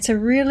It's a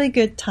really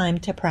good time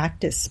to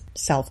practice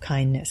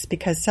self-kindness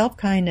because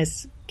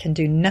self-kindness can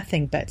do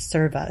nothing but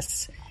serve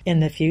us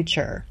in the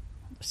future,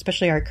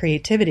 especially our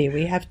creativity.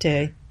 We have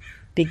to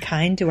be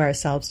kind to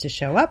ourselves to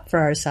show up for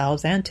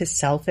ourselves and to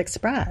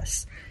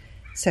self-express.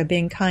 So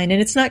being kind,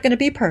 and it's not going to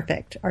be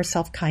perfect. Our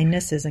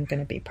self-kindness isn't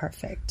going to be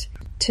perfect.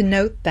 To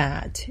note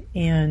that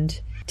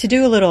and to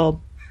do a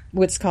little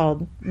what's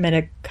called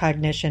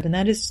metacognition, and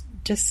that is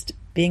just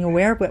being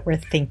aware of what we're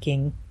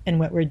thinking and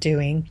what we're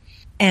doing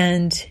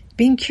and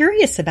being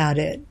curious about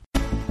it.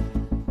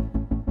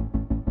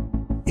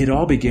 It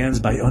all begins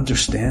by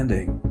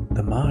understanding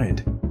the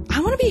mind.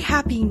 I want to be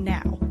happy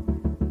now.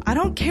 I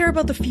don't care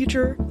about the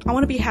future. I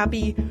want to be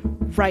happy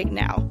right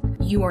now.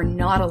 You are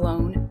not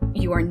alone.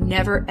 You are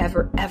never,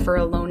 ever, ever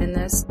alone in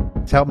this.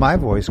 It's helped my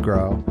voice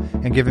grow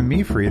and given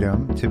me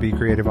freedom to be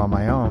creative on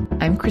my own.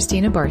 I'm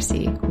Christina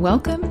Barcy.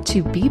 Welcome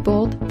to Be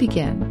Bold,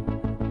 Begin,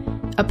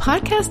 a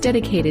podcast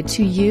dedicated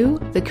to you,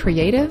 the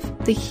creative,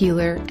 the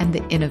healer, and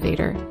the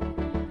innovator.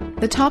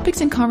 The topics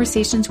and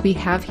conversations we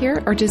have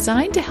here are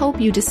designed to help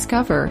you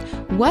discover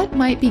what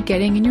might be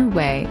getting in your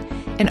way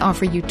and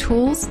offer you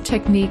tools,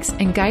 techniques,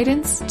 and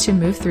guidance to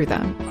move through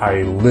them.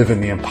 I live in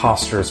the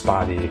imposter's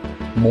body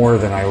more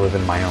than I live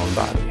in my own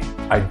body.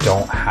 I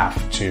don't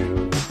have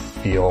to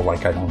feel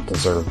like I don't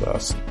deserve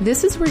this.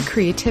 This is where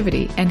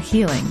creativity and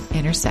healing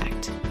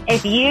intersect.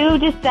 If you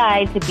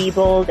decide to be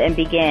bold and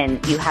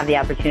begin, you have the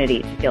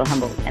opportunity to feel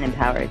humbled and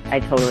empowered. I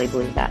totally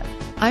believe that.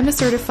 I'm a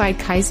certified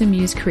Kaizen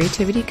Muse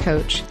creativity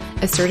coach,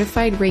 a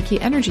certified Reiki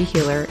energy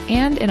healer,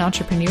 and an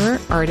entrepreneur,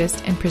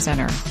 artist, and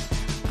presenter.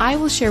 I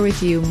will share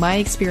with you my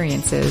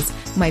experiences,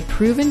 my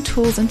proven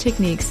tools and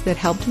techniques that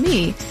helped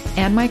me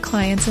and my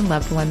clients and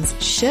loved ones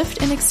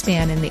shift and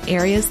expand in the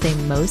areas they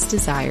most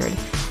desired.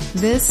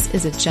 This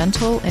is a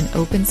gentle and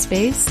open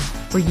space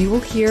where you will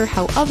hear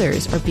how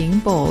others are being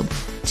bold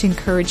to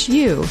encourage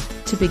you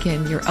to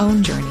begin your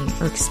own journey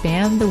or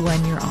expand the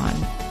one you're on.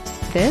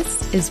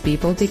 This is Be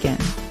Bold Begin.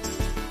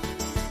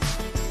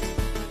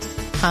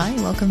 Hi,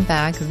 welcome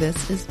back.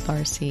 This is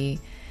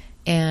Barcy.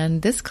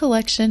 And this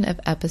collection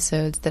of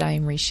episodes that I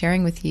am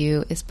resharing with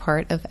you is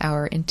part of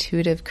our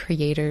Intuitive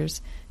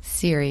Creators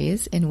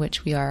series, in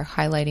which we are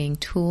highlighting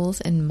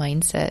tools and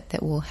mindset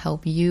that will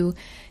help you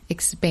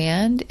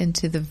expand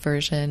into the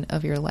version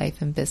of your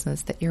life and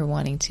business that you're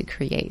wanting to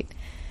create.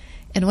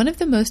 And one of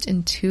the most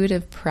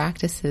intuitive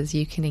practices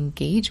you can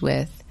engage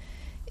with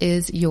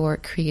is your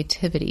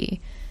creativity.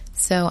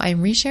 So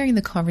I'm resharing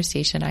the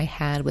conversation I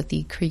had with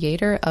the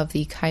creator of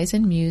the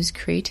Kaizen Muse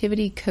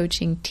Creativity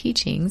Coaching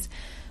Teachings,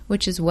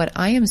 which is what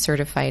I am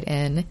certified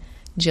in,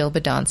 Jill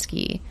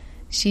Badonsky.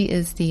 She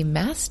is the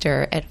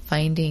master at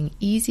finding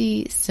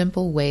easy,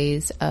 simple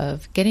ways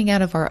of getting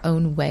out of our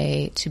own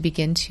way to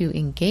begin to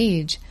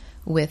engage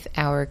with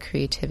our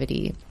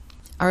creativity.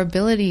 Our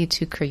ability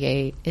to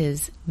create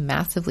is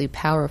massively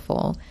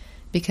powerful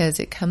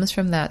because it comes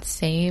from that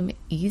same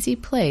easy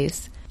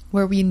place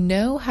where we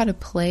know how to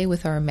play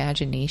with our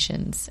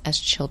imaginations as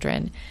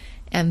children.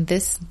 And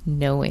this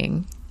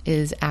knowing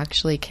is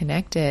actually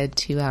connected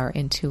to our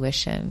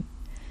intuition.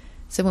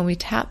 So when we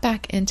tap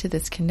back into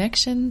this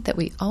connection that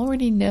we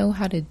already know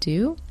how to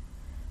do,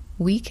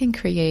 we can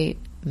create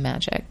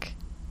magic.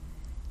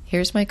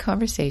 Here's my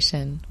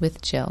conversation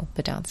with Jill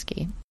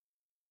Badonsky.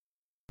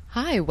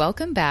 Hi,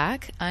 welcome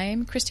back.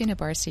 I'm Christina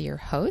Barcy, your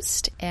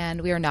host,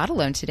 and we are not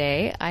alone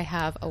today. I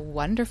have a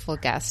wonderful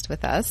guest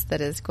with us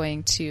that is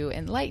going to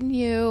enlighten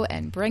you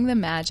and bring the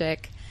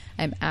magic.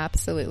 I'm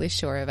absolutely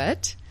sure of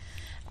it.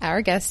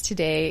 Our guest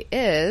today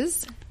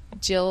is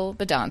Jill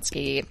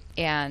Badonsky,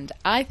 and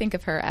I think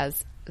of her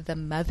as the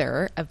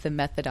mother of the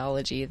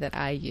methodology that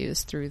I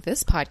use through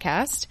this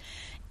podcast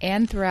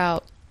and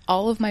throughout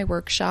all of my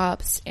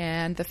workshops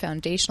and the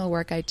foundational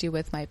work I do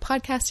with my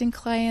podcasting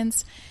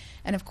clients.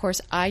 And of course,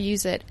 I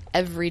use it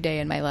every day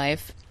in my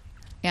life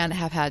and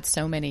have had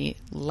so many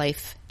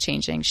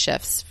life-changing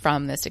shifts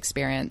from this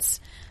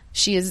experience.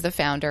 She is the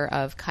founder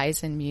of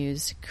Kaizen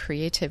Muse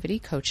Creativity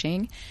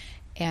Coaching,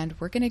 and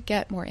we're going to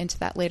get more into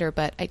that later.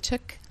 But I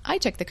took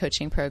the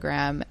coaching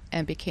program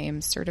and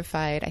became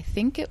certified. I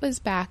think it was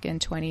back in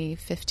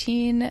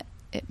 2015.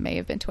 It may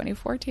have been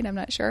 2014. I'm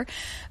not sure.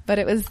 But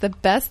it was the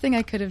best thing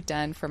I could have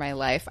done for my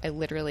life. I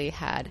literally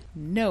had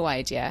no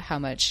idea how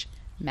much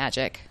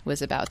magic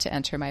was about to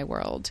enter my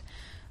world.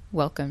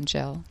 Welcome,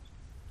 Jill.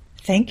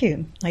 Thank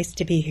you. Nice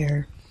to be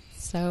here.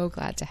 So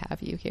glad to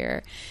have you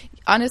here.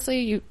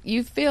 Honestly,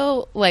 you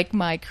feel like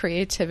my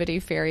creativity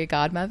fairy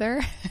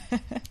godmother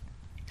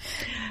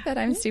that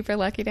I'm super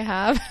lucky to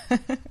have.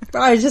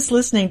 I was just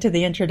listening to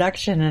the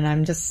introduction and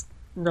I'm just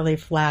really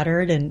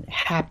flattered and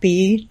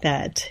happy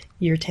that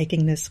you're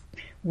taking this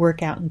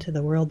work out into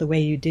the world the way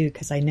you do,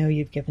 because I know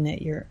you've given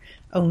it your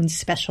own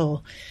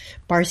special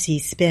Barcy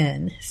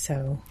spin.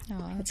 So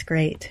that's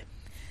great.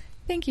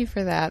 Thank you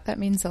for that. That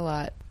means a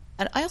lot.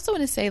 And I also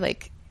want to say,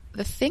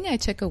 the thing I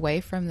took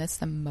away from this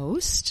the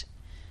most,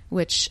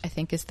 which I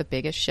think is the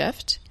biggest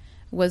shift,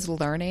 was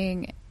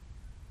learning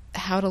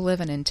how to live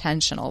an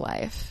intentional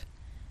life.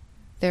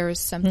 There is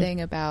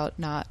something about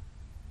not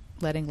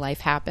letting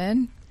life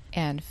happen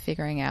and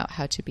figuring out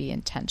how to be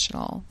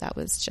intentional. That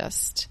was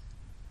just,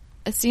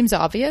 it seems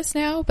obvious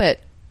now, but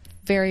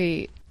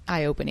very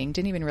eye-opening.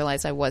 Didn't even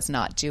realize I was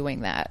not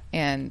doing that.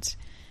 And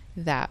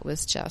that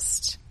was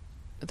just,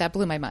 that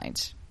blew my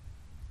mind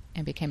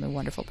and became a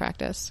wonderful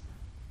practice.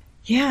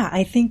 Yeah,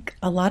 I think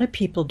a lot of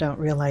people don't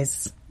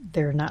realize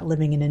they're not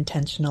living an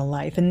intentional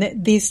life.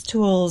 And these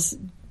tools,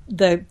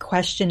 the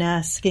question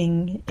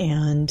asking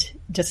and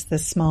just the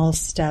small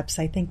steps,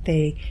 I think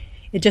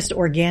it just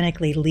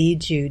organically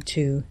leads you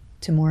to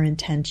more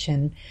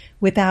intention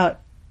without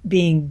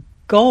being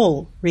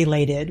goal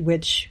related,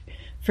 which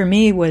for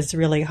me was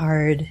really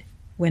hard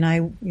when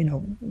I,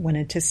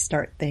 wanted to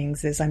start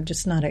things, is I'm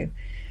just not a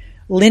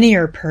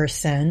linear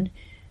person.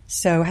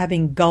 So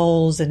having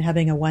goals and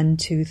having a 1,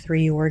 2,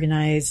 3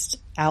 organized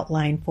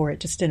outline for it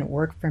just didn't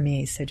work for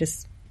me. So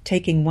just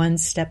taking one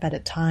step at a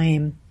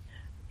time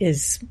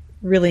is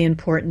really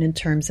important in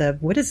terms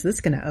of what is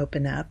this going to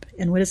open up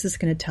and what is this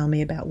going to tell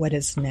me about what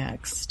is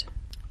next.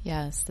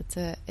 Yes,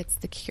 it's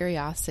the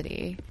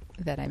curiosity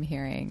that I'm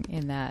hearing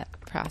in that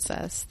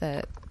process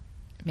that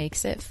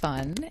makes it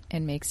fun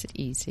and makes it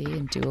easy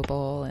and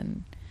doable.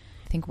 And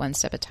I think one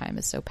step at a time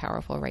is so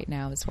powerful right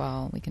now as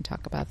well. We can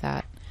talk about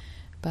that.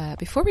 But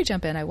before we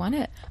jump in, I want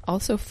to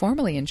also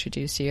formally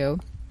introduce you.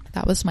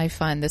 That was my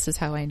fun, this is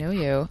how I know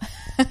you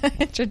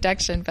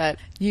introduction, but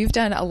you've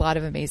done a lot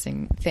of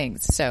amazing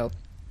things. So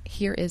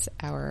here is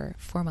our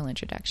formal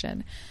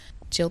introduction.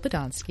 Jill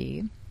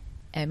Badonsky,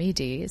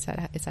 MED, is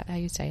that how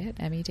you say it?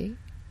 MED?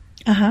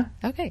 Uh-huh.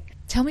 Okay.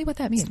 Tell me what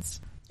that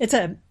means. It's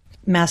a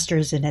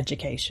master's in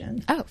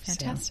education. Oh,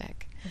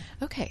 fantastic.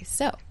 So. Okay,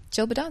 so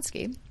Jill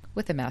Badonsky,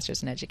 with a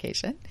master's in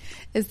education,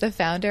 is the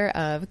founder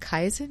of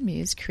Kaizen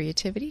Muse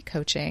Creativity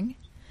Coaching,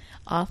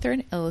 author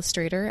and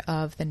illustrator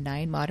of The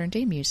 9 Modern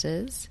Day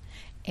Muses,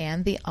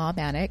 and the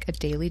Almanic, A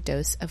Daily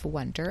Dose of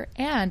Wonder,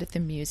 and The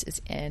Muse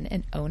is in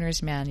an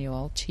owner's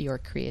manual to your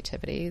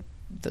creativity.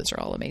 Those are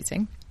all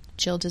amazing.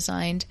 Jill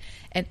designed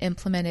and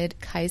implemented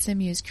Kaizen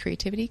Muse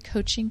creativity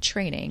coaching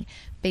training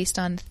based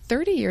on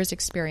 30 years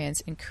experience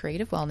in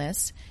creative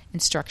wellness,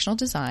 instructional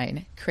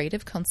design,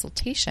 creative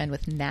consultation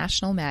with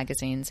national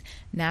magazines,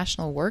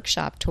 national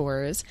workshop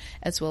tours,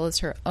 as well as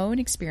her own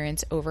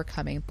experience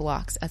overcoming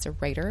blocks as a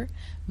writer,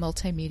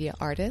 multimedia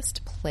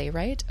artist,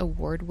 playwright,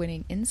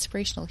 award-winning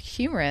inspirational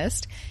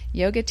humorist,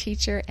 yoga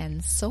teacher,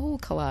 and soul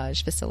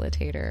collage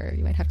facilitator.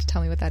 You might have to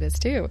tell me what that is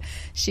too.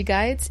 She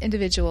guides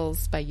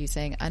individuals by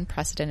using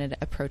unprecedented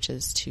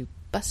approaches to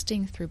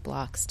busting through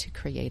blocks to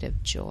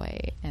creative joy.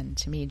 And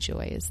to me,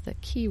 joy is the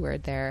key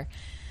word there.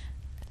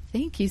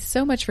 Thank you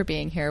so much for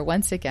being here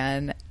once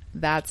again.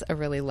 That's a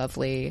really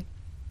lovely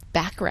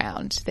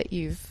background that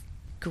you've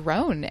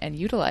grown and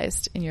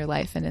utilized in your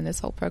life and in this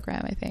whole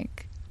program, I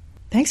think.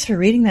 Thanks for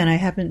reading that. I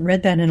haven't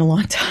read that in a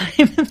long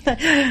time.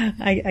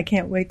 I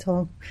can't wait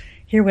to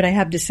hear what I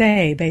have to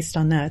say based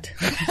on that.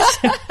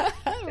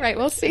 Right,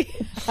 we'll see.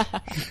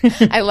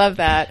 I love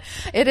that.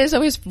 It is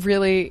always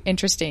really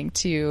interesting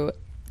to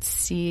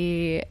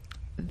see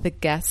the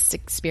guest's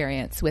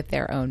experience with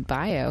their own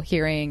bio.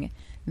 Hearing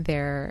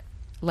their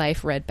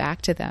life read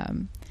back to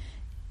them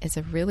is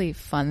a really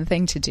fun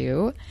thing to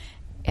do,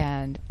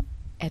 and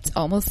it's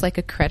almost like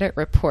a credit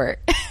report.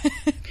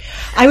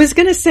 I was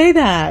going to say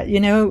that,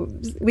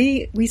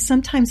 we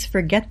sometimes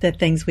forget the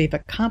things we've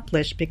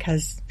accomplished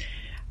because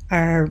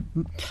our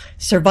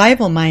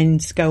survival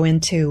minds go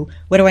into,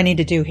 what do I need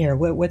to do here?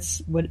 What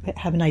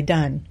haven't I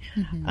done?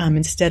 Mm-hmm.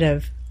 Instead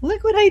of,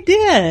 look what I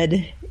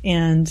did.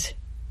 And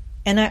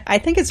I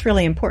think it's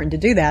really important to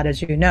do that,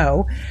 as you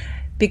know,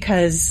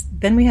 because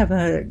then we have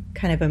a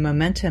kind of a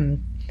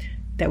momentum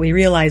that we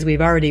realize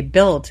we've already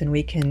built, and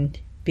we can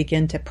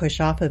begin to push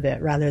off of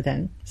it rather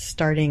than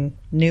starting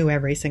new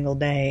every single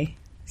day.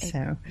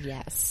 So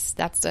yes,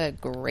 that's a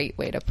great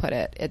way to put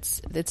it.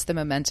 It's the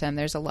momentum.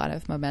 There's a lot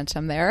of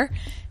momentum there.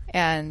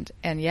 And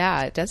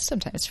yeah, it does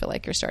sometimes feel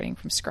like you're starting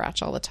from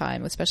scratch all the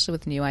time, especially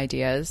with new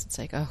ideas. It's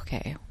like,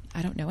 okay,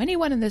 I don't know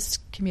anyone in this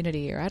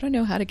community, or I don't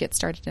know how to get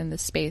started in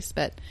this space,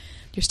 but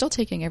you're still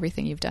taking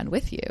everything you've done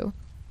with you.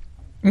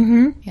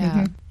 Mm-hmm. Yeah.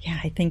 Mm-hmm. Yeah,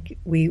 I think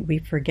we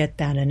forget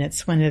that, and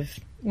it's one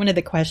of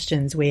the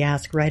questions we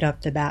ask right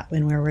off the bat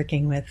when we're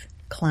working with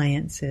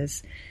clients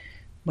is,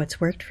 what's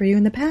worked for you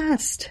in the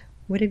past?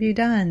 What have you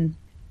done?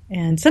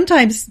 And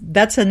sometimes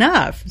that's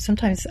enough.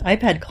 Sometimes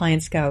I've had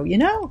clients go,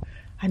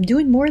 I'm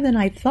doing more than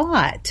I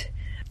thought.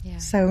 Yeah.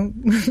 So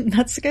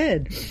that's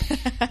good.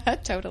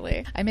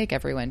 Totally. I make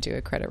everyone do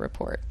a credit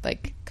report,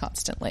 like,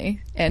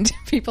 constantly. And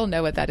people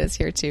know what that is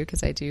here too,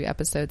 because I do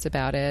episodes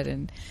about it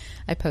and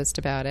I post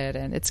about it.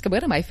 And it's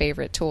one of my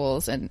favorite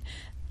tools. And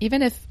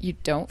even if you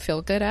don't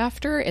feel good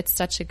after, it's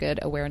such a good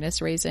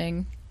awareness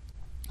raising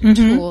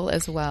tool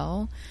as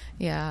well.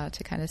 Yeah.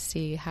 To kind of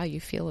see how you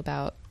feel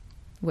about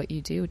what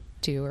you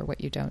do or what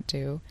you don't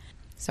do.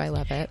 So I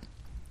love it.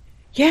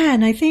 Yeah.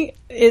 And I think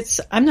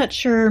I'm not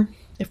sure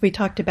if we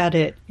talked about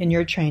it in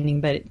your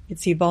training, but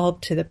it's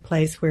evolved to the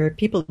place where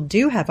people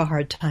do have a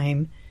hard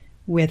time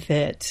with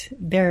it.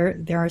 There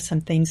are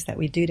some things that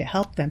we do to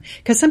help them.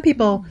 Because some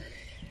people,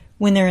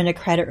 when they're in a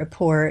credit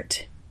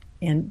report,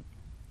 And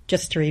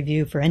just to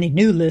review for any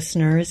new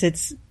listeners,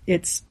 it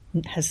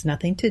has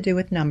nothing to do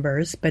with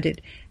numbers, but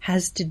it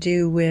has to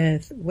do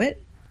with what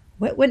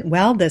went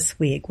well this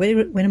week. What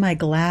am I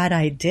glad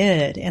I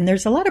did? And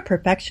there's a lot of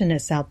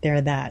perfectionists out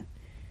there that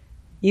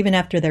even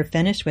after they're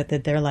finished with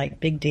it, they're like,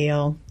 big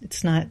deal.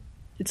 It's not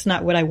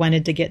what I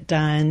wanted to get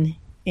done.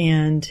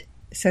 And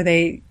so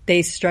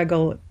they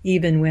struggle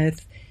even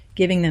with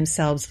giving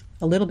themselves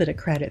a little bit of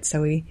credit.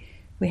 So we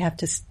have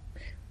to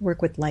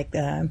work with like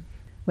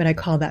what I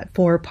call that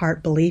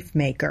 4-part belief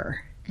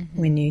maker.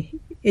 Mm-hmm.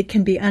 It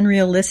can be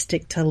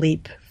unrealistic to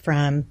leap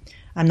from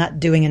I'm not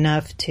doing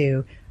enough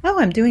to, oh,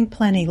 I'm doing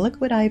plenty. Look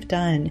what I've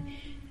done.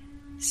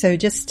 So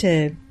just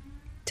to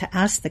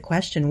ask the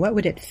question, what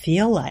would it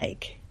feel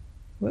like?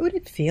 What would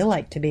it feel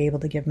like to be able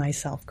to give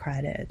myself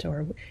credit?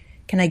 Or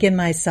can I give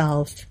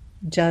myself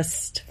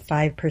just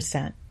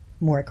 5%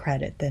 more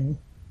credit than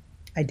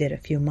I did a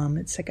few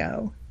moments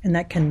ago? And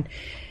that can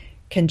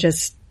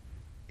just,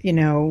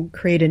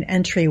 create an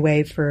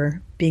entryway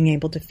for being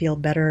able to feel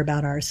better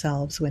about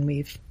ourselves when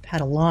we've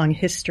had a long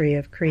history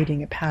of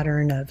creating a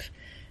pattern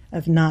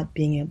of not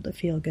being able to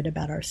feel good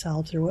about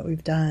ourselves or what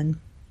we've done.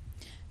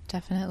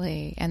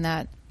 Definitely. And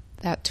that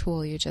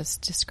tool you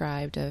just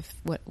described of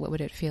what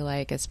would it feel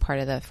like is part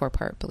of the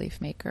 4-part belief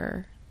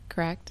maker,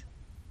 correct?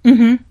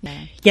 Mm-hmm.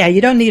 Yeah,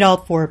 you don't need all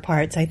 4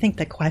 parts. I think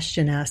the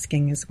question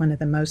asking is one of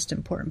the most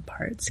important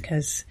parts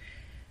because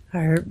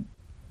our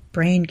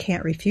brain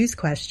can't refuse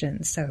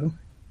questions. So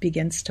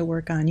begins to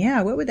work on,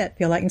 what would that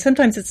feel like? And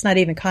sometimes it's not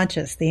even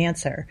conscious, the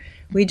answer.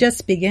 We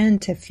just begin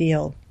to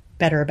feel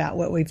better about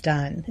what we've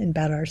done and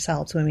about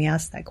ourselves when we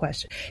ask that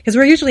question. Because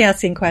we're usually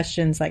asking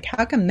questions like,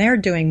 how come they're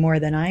doing more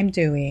than I'm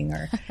doing?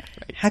 Or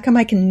right. How come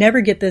I can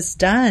never get this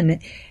done?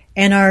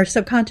 And our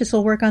subconscious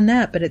will work on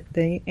that, but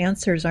the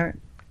answers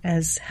aren't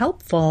as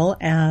helpful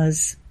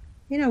as,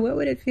 what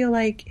would it feel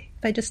like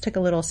if I just took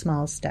a little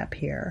small step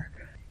here?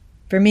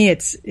 For me,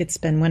 it's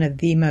been one of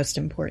the most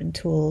important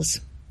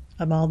tools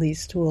of all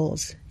these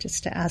tools,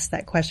 just to ask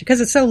that question, because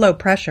it's so low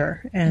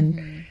pressure,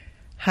 and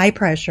high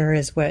pressure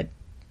is what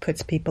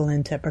puts people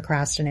into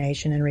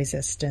procrastination and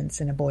resistance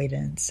and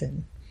avoidance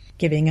and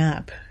giving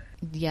up.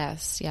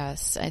 Yes.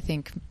 I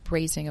think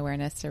raising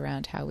awareness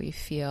around how we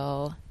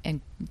feel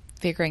and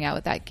figuring out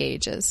what that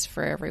gauge is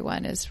for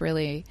everyone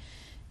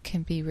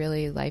can be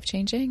really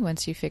life-changing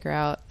once you figure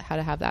out how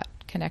to have that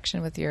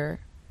connection with your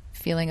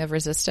feeling of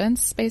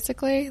resistance,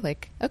 basically.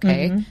 Like,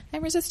 okay,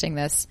 I'm resisting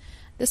this.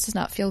 This does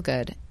not feel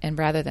good. And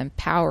rather than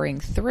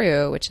powering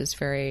through, which is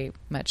very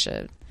much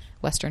a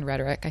Western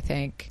rhetoric, I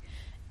think,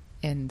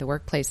 in the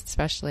workplace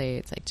especially,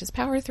 it's like, just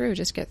power through,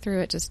 just get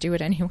through it, just do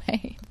it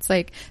anyway. It's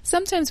like,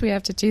 sometimes we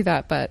have to do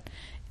that, but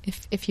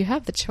if you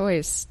have the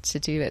choice to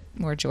do it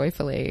more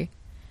joyfully,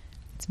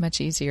 it's much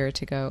easier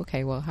to go,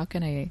 okay, well, how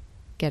can I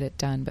get it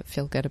done but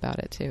feel good about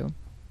it too?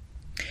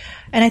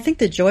 And I think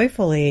the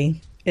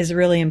joyfully is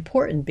really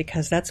important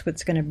because that's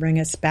what's going to bring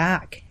us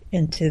back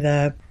into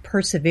the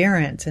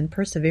perseverance. And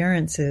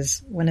perseverance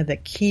is one of the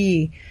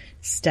key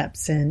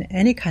steps in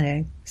any kind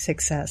of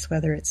success,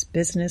 whether it's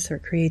business or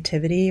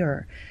creativity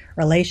or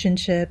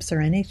relationships or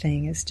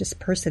anything. It's just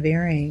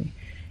persevering.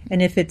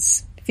 And if it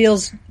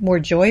feels more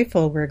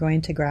joyful, we're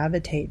going to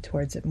gravitate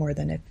towards it more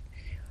than if,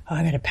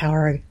 I got to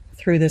power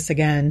through this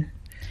again.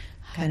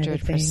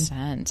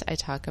 100%. I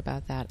talk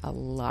about that a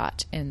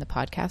lot in the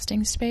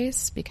podcasting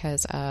space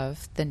because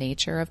of the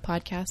nature of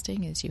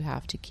podcasting is you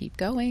have to keep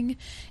going.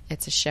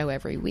 It's a show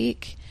every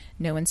week.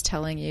 No one's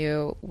telling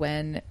you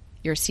when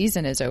your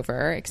season is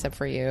over except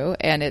for you.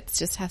 And it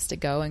just has to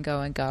go and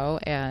go and go.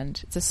 And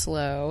it's a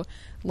slow,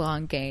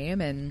 long game.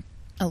 And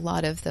a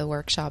lot of the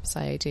workshops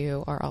I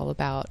do are all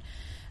about,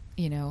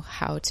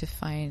 how to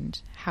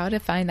find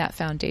that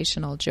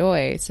foundational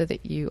joy so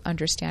that you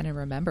understand and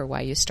remember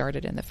why you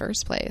started in the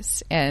first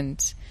place.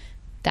 And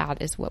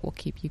that is what will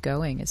keep you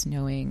going, is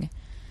knowing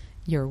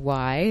your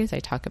why. I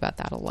talk about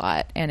that a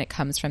lot. And it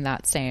comes from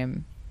that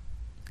same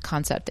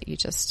concept that you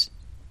just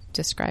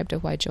described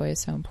of why joy is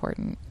so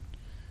important.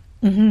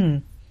 Mm-hmm.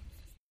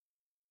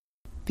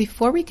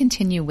 Before we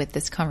continue with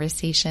this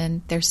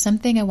conversation, there's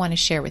something I want to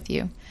share with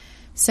you.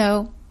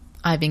 So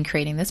I've been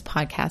creating this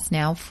podcast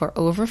now for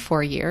over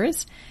 4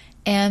 years.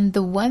 And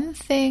the one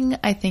thing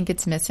I think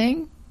it's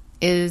missing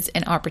is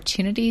an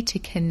opportunity to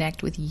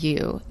connect with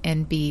you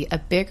and be a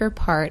bigger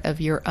part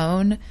of your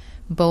own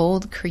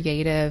bold,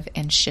 creative,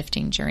 and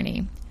shifting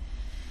journey.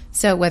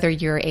 So whether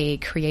you're a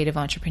creative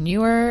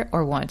entrepreneur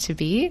or want to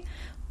be,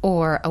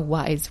 or a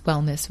wise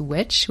wellness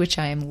witch, which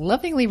I am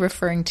lovingly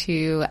referring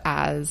to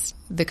as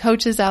the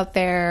coaches out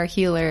there,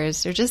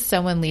 healers, or just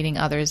someone leading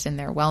others in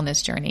their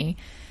wellness journey,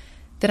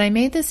 that I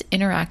made this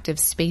interactive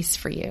space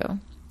for you.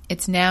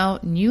 It's now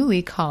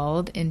newly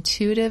called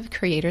Intuitive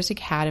Creators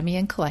Academy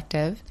and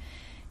Collective,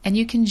 and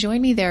you can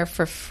join me there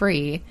for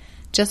free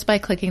just by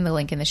clicking the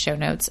link in the show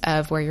notes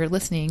of where you're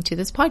listening to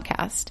this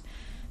podcast.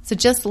 So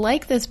just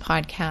like this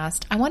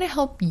podcast, I want to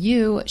help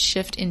you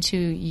shift into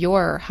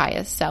your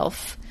highest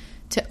self,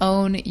 to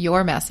own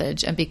your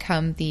message and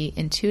become the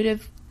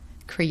intuitive,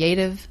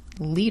 creative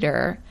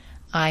leader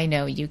I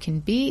know you can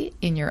be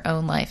in your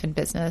own life and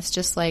business,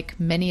 just like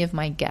many of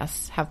my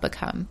guests have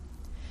become.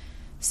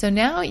 So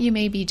now you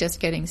may be just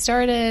getting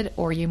started,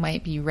 or you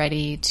might be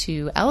ready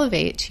to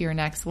elevate to your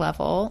next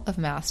level of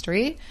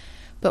mastery.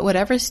 But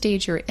whatever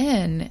stage you're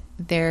in,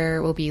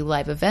 there will be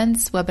live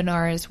events,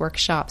 webinars,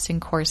 workshops,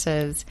 and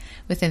courses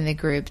within the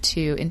group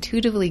to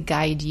intuitively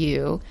guide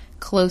you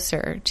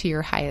closer to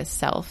your highest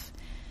self.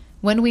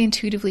 When we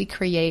intuitively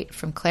create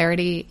from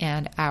clarity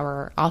and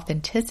our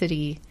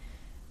authenticity,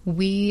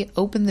 we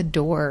open the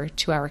door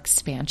to our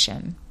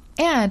expansion.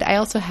 And I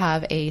also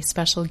have a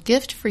special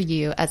gift for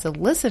you as a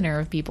listener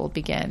of Be Bold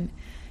Begin.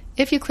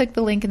 If you click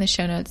the link in the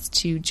show notes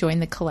to join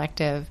the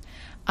collective,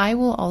 I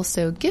will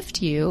also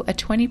gift you a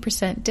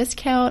 20%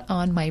 discount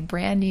on my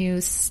brand new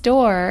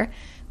store,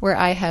 where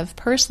I have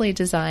personally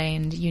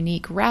designed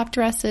unique wrap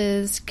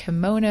dresses,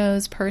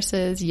 kimonos,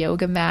 purses,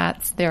 yoga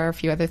mats. There are a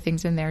few other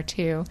things in there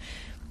too.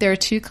 There are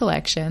 2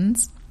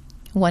 collections.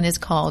 One is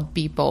called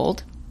Be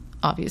Bold,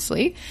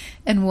 obviously,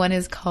 and one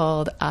is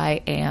called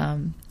I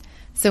Am.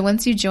 So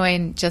once you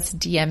join, just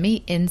DM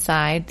me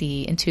inside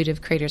the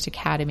Intuitive Creators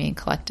Academy and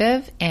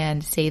Collective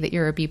and say that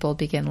you're a Be Bold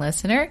Begin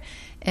listener,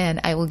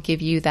 and I will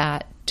give you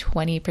that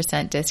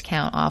 20%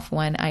 discount off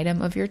one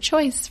item of your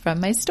choice from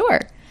my store.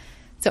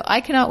 So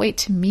I cannot wait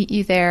to meet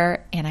you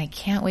there, and I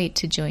can't wait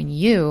to join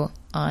you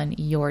on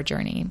your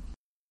journey.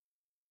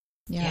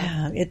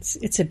 Yeah,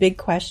 it's a big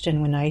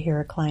question when I hear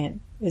a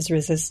client is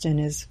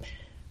resistant is,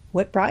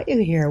 what brought you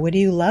here? What do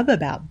you love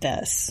about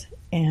this?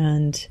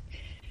 And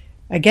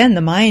again,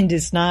 the mind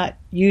is not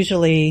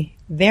usually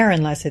there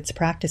unless it's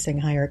practicing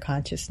higher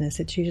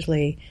consciousness. It's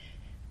usually,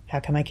 how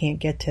come I can't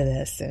get to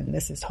this? And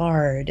this is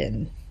hard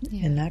and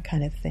that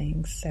kind of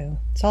thing. So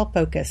it's all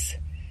focus,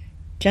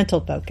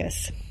 gentle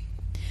focus.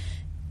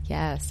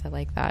 Yes, I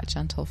like that,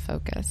 gentle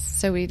focus.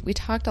 So we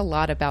talked a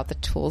lot about the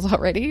tools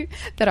already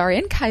that are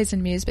in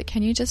Kaizen Muse, but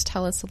can you just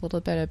tell us a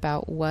little bit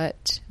about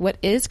what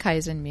is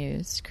Kaizen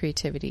Muse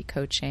creativity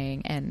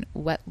coaching and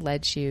what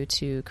led you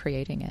to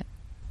creating it?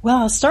 Well,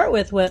 I'll start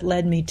with what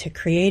led me to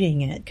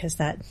creating it, because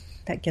that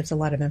gives a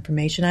lot of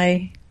information.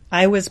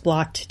 I was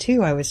blocked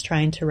too. I was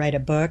trying to write a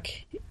book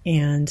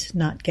and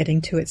not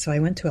getting to it, so I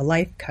went to a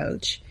life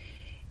coach.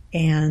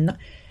 And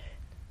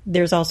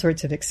there's all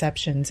sorts of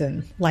exceptions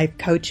in life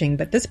coaching,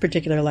 but this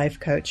particular life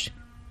coach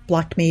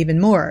blocked me even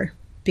more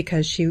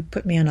because she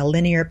put me on a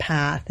linear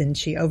path and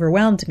she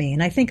overwhelmed me.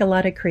 And I think a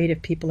lot of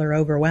creative people are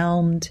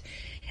overwhelmed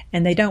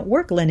and they don't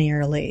work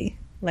linearly.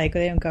 Like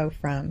they don't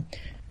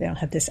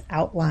have this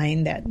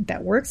outline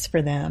that works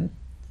for them.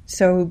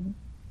 So,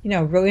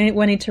 really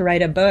wanting to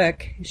write a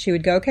book, she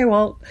would go, okay,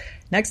 well,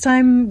 next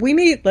time we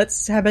meet,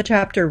 let's have a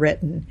chapter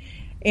written.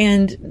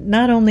 And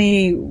not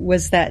only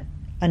was that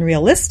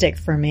unrealistic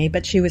for me,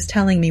 but she was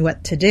telling me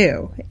what to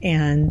do.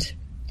 And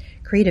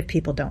creative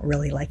people don't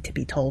really like to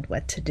be told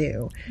what to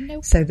do.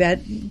 Nope. So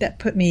that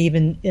put me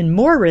even in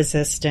more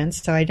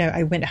resistance. So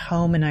I went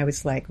home and I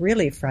was like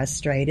really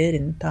frustrated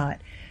and thought,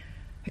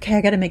 okay,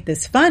 I got to make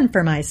this fun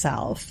for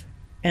myself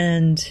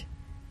and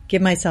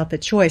give myself a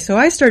choice. So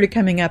I started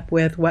coming up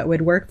with what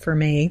would work for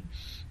me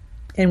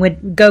and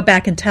would go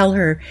back and tell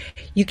her,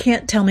 you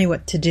can't tell me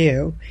what to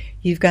do.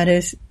 You've got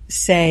to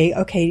say,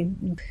 okay,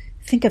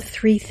 think of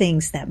 3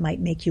 things that might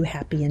make you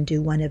happy and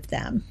do one of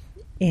them.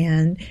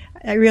 And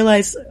I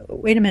realized,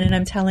 wait a minute,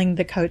 I'm telling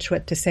the coach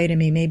what to say to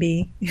me.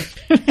 Maybe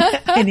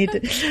I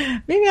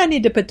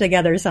need to put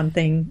together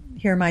something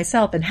here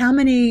myself. And how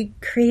many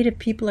creative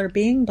people are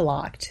being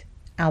blocked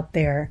out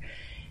there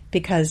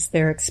because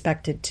they're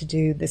expected to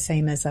do the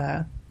same as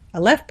a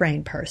left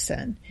brain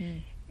person.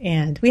 Mm.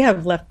 And we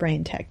have left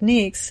brain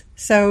techniques.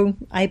 So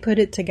I put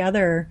it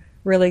together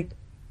really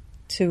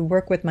to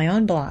work with my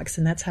own blocks.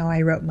 And that's how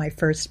I wrote my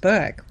first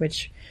book,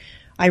 which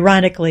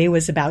ironically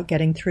was about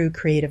getting through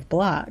creative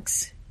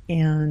blocks.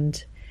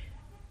 And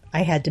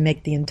I had to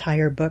make the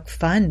entire book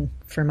fun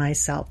for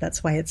myself.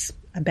 That's why it's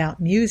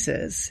about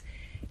muses.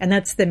 And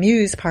that's the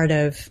muse part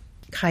of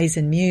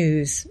Kaizen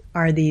Muse,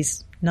 are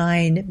these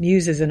 9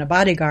 muses in a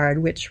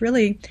bodyguard, which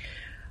really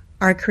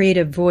are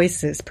creative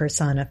voices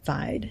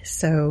personified.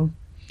 So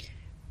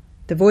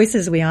the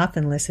voices we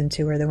often listen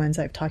to are the ones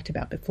I've talked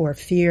about before: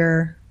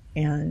 fear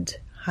and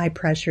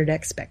high-pressured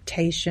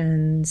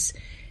expectations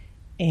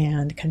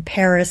and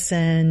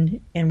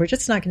comparison. And we're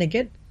just not going to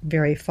get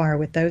very far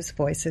with those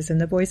voices. And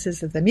the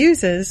voices of the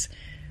muses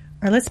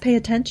are, let's pay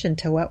attention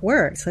to what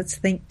works. Let's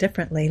think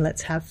differently.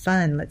 Let's have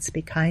fun. Let's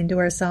be kind to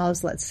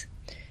ourselves. Let's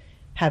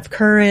have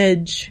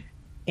courage.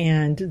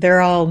 And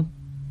they're all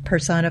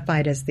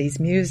personified as these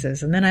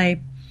muses. And then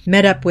I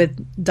met up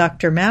with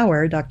Dr.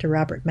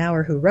 Robert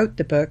Maurer, who wrote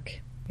the book,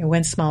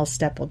 One Small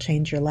Step Will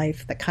Change Your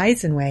Life, The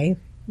Kaizen Way,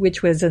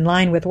 which was in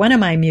line with one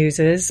of my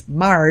muses,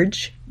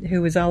 Marge,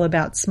 who was all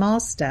about small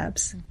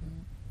steps. Mm-hmm.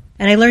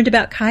 And I learned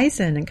about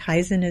Kaizen, and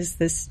Kaizen is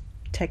this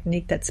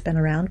technique that's been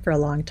around for a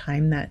long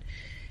time that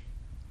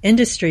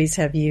industries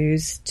have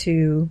used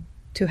to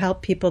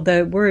help people.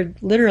 The word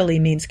literally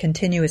means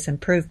continuous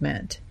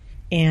improvement,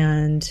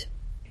 and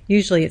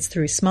usually it's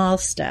through small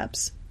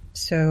steps.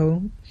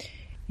 So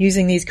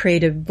using these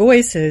creative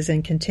voices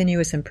and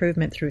continuous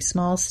improvement through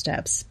small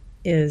steps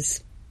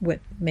is what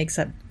makes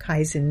up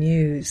Kaizen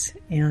Muse.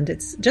 And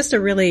it's just a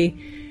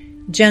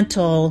really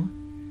gentle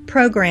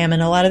program.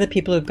 And a lot of the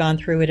people who've gone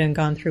through it and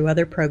gone through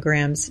other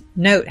programs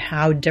note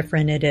how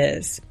different it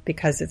is,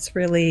 because it's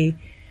really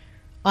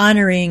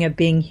honoring of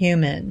being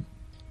human.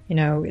 You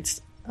know,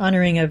 it's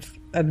honoring of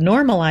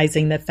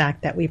normalizing the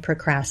fact that we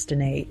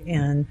procrastinate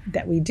and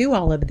that we do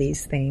all of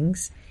these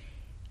things.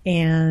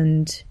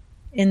 And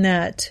in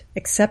that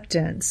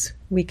acceptance,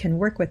 we can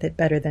work with it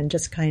better than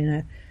just kind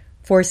of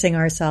forcing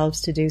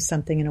ourselves to do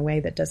something in a way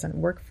that doesn't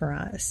work for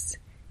us.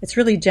 It's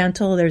really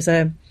gentle. There's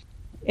a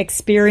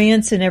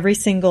experience in every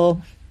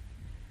single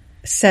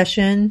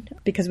session,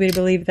 because we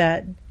believe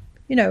that,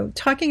 you know,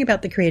 talking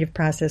about the creative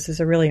process is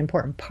a really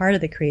important part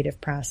of the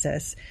creative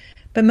process.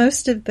 But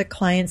most of the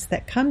clients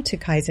that come to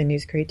Kaizen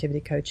Muse Creativity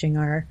Coaching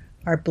are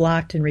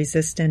blocked and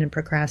resistant and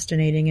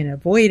procrastinating and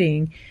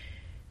avoiding.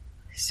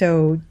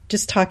 So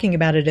just talking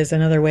about it is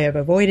another way of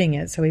avoiding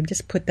it. So we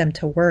just put them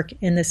to work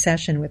in the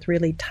session with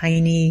really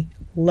tiny,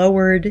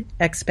 lowered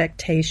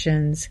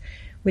expectations,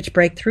 which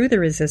break through the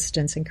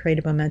resistance and create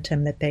a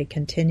momentum that they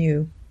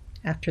continue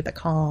after the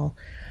call.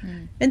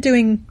 And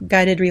doing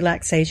guided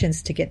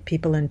relaxations to get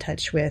people in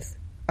touch with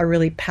a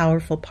really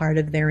powerful part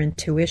of their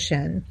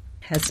intuition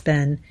has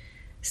been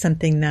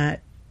something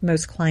that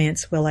most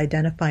clients will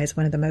identify as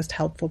one of the most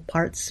helpful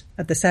parts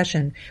of the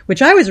session,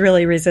 which I was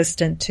really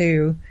resistant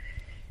to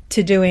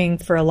doing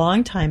for a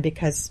long time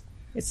because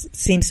it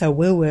seems so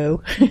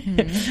woo-woo.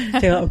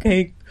 So,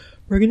 okay,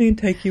 we're going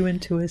to take you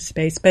into a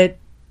space. But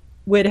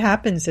what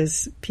happens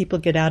is people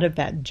get out of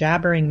that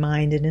jabbering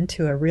mind and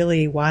into a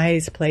really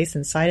wise place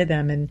inside of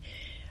them, and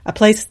a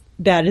place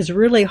that is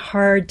really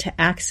hard to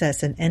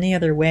access in any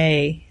other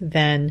way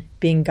than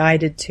being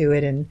guided to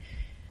it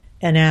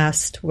and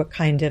asked what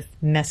kind of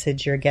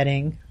message you're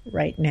getting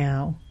right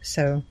now.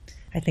 So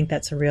I think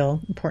that's a real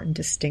important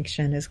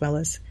distinction, as well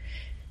as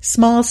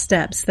small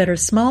steps that are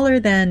smaller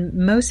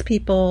than most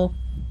people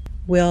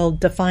will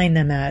define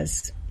them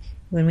as.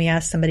 When we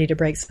ask somebody to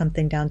break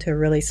something down to a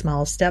really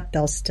small step,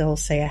 they'll still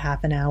say a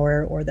half an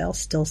hour, or they'll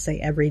still say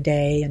every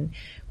day. And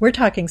we're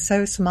talking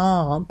so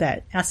small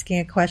that asking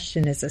a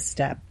question is a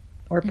step,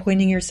 or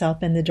pointing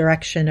yourself in the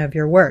direction of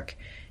your work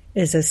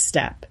is a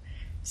step.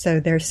 So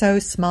they're so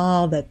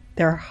small that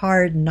they're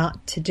hard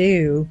not to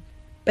do,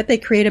 but they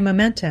create a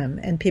momentum,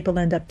 and people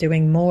end up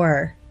doing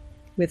more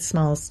with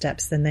small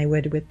steps than they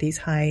would with these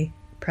high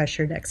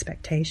pressured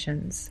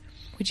expectations.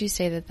 Would you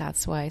say that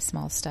that's why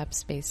small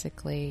steps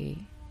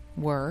basically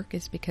work,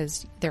 is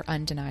because they're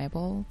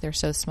undeniable? They're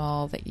so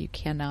small that you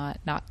cannot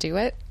not do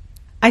it?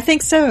 I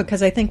think so,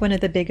 because I think one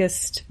of the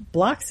biggest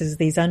blocks is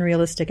these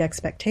unrealistic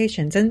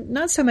expectations. And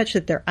not so much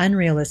that they're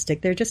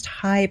unrealistic, they're just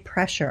high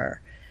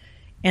pressure.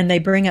 And they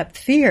bring up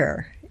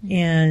fear.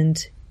 And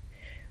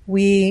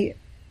we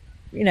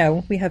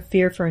have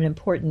fear for an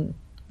important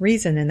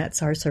reason, and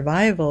that's our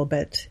survival.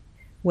 But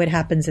what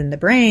happens in the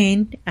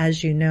brain,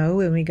 as you know,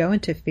 when we go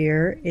into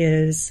fear,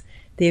 is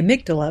the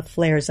amygdala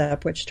flares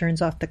up, which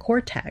turns off the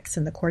cortex,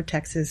 and the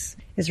cortex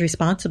is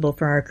responsible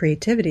for our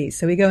creativity.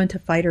 So we go into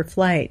fight or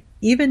flight.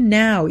 Even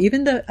now,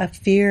 even a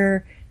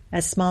fear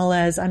as small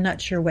as I'm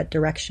not sure what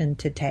direction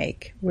to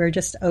take, we're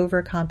just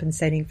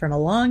overcompensating from a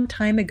long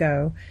time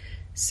ago.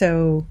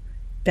 So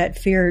that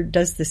fear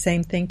does the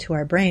same thing to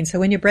our brain. So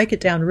when you break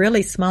it down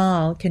really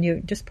small, can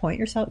you just point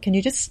yourself? Can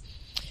you just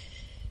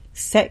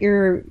set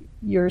your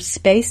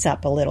space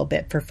up a little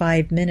bit for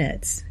 5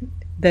 minutes?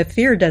 The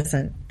fear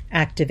doesn't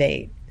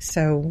activate.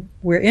 So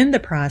we're in the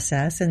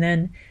process, and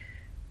then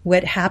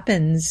what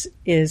happens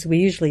is we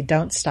usually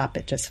don't stop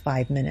at just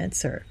 5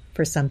 minutes, or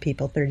for some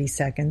people 30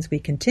 seconds. We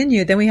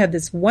continue. Then we have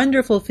this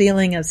wonderful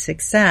feeling of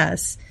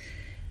success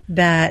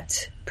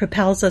that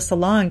propels us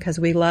along, because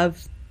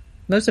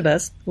most of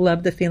us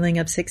love the feeling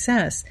of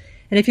success.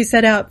 And if you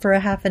set out for a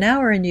half an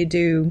hour and you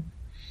do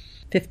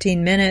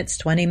 15 minutes,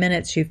 20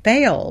 minutes, you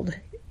failed.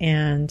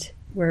 And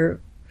we're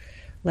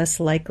less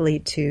likely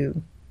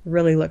to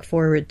really look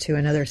forward to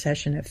another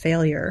session of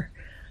failure.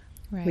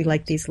 Right. We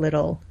like these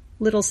little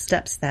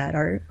steps that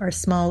are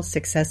small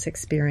success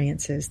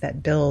experiences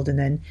that build. And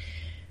then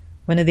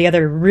one of the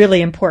other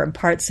really important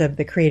parts of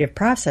the creative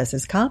process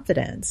is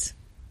confidence.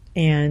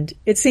 And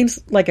it seems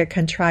like a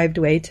contrived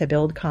way to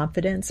build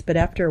confidence, but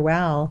after a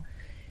while,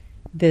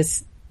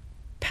 this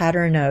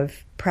pattern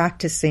of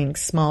practicing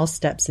small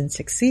steps and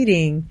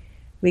succeeding,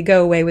 we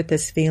go away with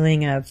this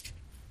feeling of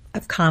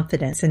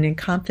confidence. And in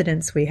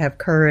confidence, we have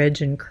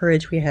courage, and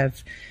courage, we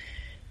have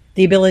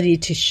the ability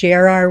to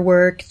share our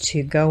work,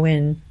 to go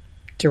in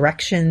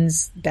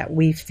directions that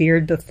we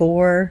feared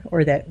before,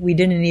 or that we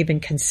didn't even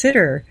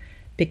consider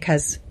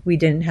because we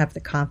didn't have the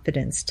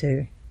confidence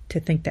to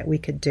think that we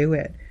could do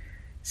it.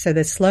 So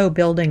the slow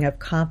building of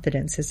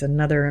confidence is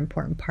another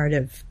important part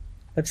of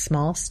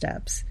small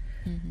steps.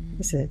 Mm-hmm.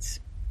 It's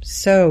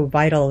so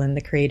vital in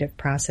the creative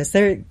process.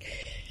 There,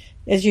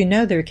 as you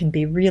know, there can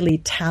be really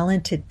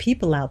talented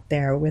people out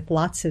there with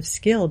lots of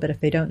skill, but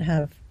if they don't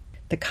have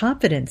the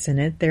confidence in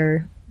it,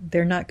 they're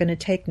they're not going to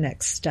take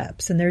next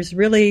steps. And there's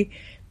really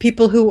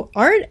people who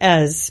aren't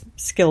as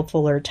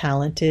skillful or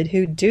talented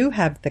who do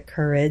have the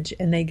courage,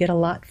 and they get a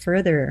lot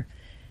further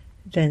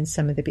than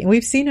some of the people.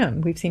 We've seen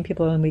them. We've seen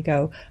people and we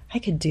go, I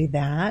could do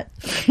that.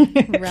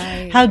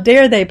 Right. How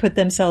dare they put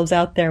themselves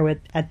out there with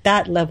at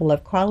that level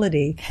of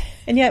quality?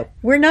 And yet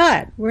we're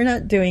not. We're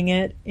not doing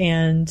it.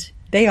 And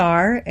they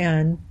are.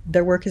 And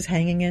their work is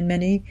hanging in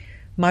many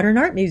modern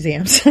art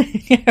museums. So.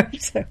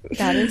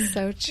 That is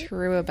so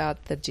true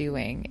about the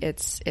doing.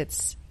 It's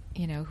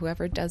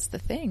whoever does the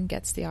thing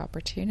gets the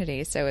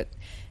opportunity. So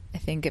I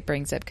think it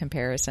brings up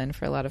comparison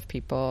for a lot of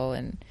people,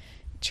 and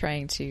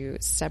trying to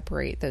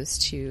separate those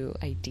two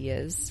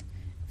ideas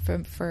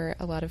for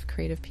a lot of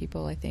creative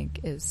people, I think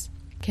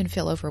can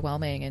feel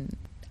overwhelming. And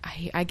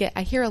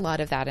I hear a lot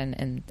of that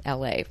in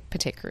LA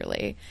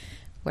particularly,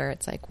 where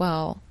it's like,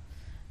 well,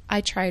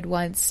 I tried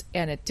once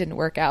and it didn't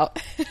work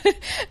out,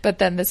 but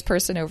then this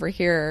person over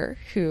here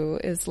who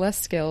is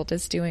less skilled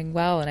is doing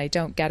well and I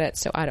don't get it,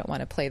 so I don't want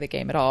to play the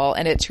game at all.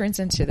 And it turns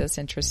into this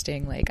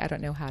interesting, like, I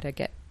don't know how to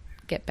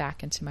get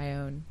back into my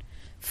own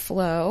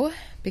flow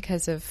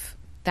because of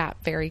that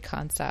very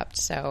concept.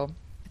 So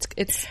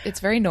it's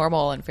very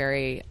normal and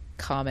very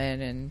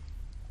common, and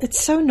it's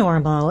so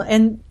normal.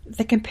 And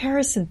the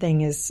comparison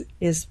thing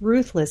is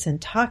ruthless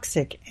and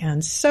toxic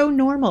and so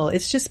normal.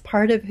 It's just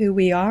part of who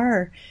we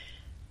are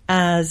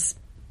as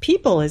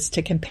people, is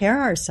to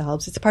compare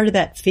ourselves. It's part of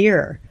that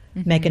fear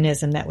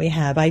mechanism that we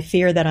have. I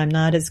fear that I'm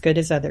not as good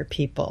as other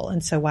people,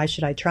 and so why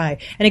should I try?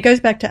 And it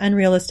goes back to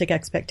unrealistic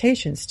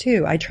expectations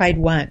too. I tried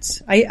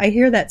once. I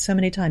hear that so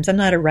many times. I'm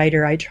not a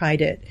writer. I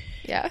tried it.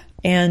 Yeah.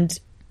 And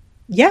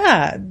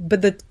yeah,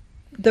 but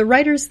the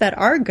writers that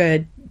are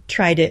good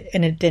tried it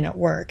and it didn't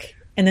work.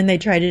 And then they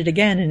tried it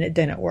again and it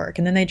didn't work.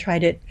 And then they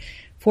tried it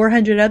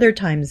 400 other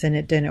times and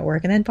it didn't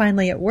work. And then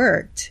finally it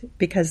worked,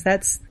 because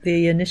that's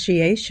the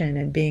initiation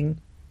in being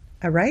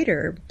a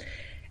writer.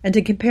 And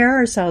to compare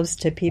ourselves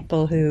to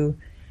people who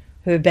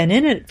have been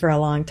in it for a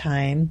long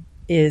time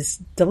is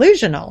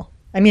delusional.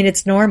 I mean,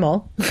 it's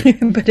normal,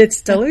 but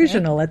it's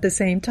delusional at the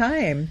same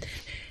time.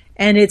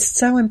 And it's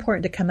so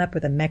important to come up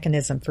with a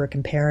mechanism for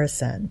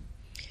comparison,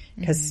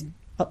 because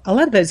a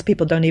lot of those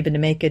people don't even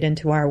make it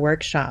into our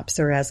workshops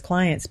or as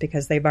clients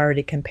because they've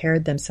already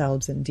compared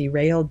themselves and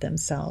derailed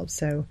themselves.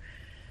 So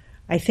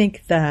I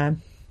think the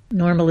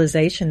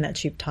normalization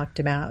that you've talked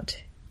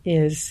about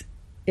is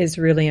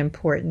really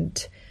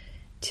important,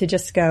 to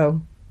just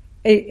go,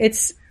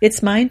 it's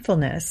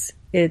mindfulness.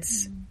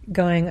 It's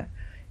going,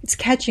 it's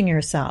catching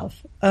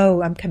yourself.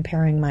 Oh, I'm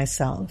comparing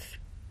myself.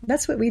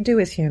 That's what we do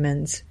as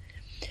humans.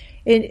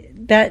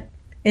 That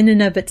in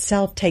and of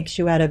itself takes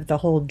you out of the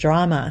whole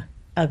drama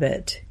of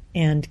it,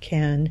 and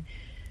can,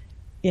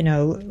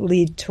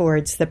 lead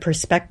towards the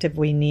perspective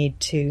we need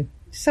to,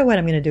 so what,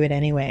 I'm going to do it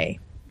anyway.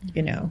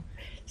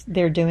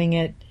 They're doing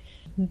it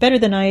better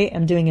than I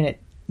am doing it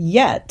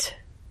yet.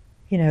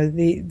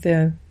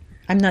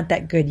 I'm not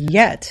that good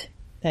yet.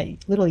 That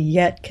little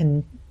yet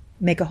can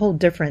make a whole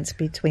difference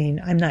between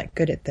I'm not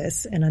good at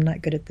this and I'm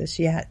not good at this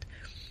yet.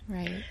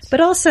 Right. But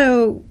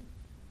also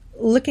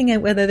looking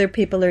at what other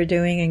people are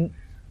doing,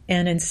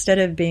 and instead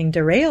of being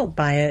derailed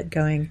by it,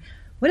 going,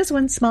 what is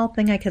one small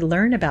thing I could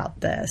learn about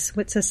this?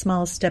 What's a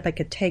small step I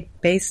could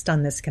take based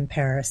on this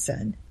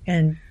comparison?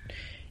 And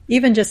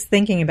even just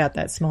thinking about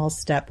that small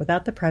step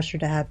without the pressure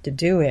to have to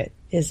do it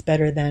is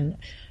better than,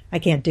 I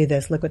can't do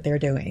this, look what they're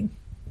doing.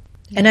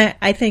 Yeah. And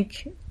I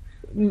think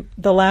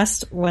the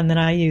last one that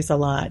I use a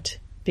lot,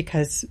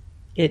 because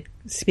it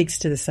speaks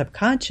to the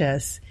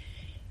subconscious,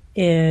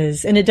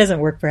 is, and it doesn't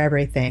work for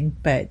everything,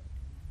 but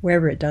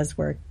wherever it does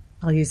work,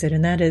 I'll use it.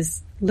 And that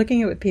is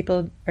looking at what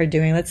people are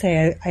doing. Let's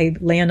say I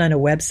land on a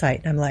website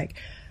and I'm like,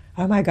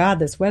 oh my God,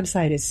 this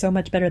website is so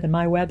much better than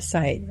my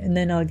website. And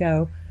then I'll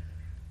go,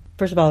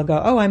 first of all, I'll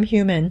go, oh, I'm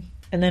human.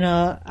 And then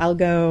I'll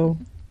go,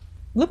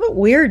 look what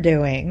we're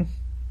doing.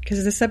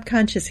 Because the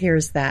subconscious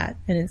hears that.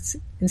 And it's,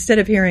 instead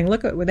of hearing,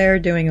 look what they're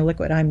doing and look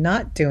what I'm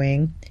not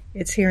doing,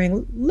 it's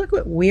hearing, look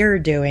what we're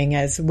doing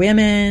as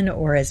women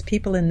or as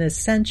people in this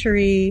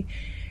century.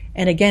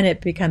 And again, it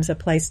becomes a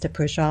place to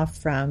push off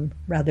from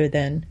rather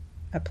than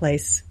a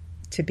place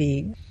to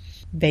be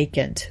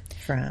vacant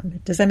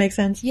from. Does that make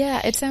sense?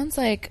 Yeah, it sounds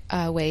like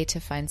a way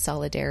to find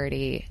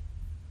solidarity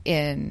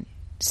in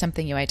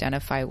something you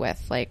identify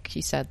with, like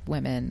you said,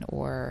 women,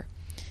 or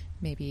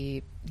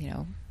maybe,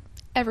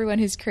 everyone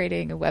who's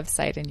creating a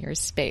website in your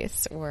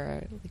space,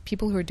 or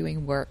people who are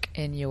doing work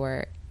in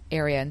your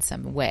area in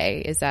some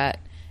way. Is that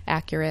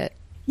accurate?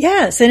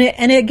 Yes.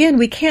 And again,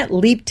 we can't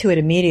leap to it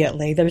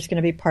immediately. There's going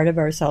to be part of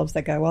ourselves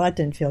that go, well, that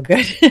didn't feel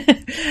good.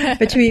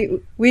 But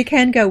we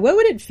can go, what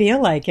would it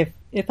feel like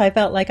if I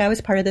felt like I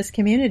was part of this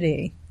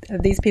community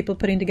of these people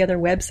putting together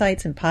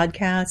websites and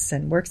podcasts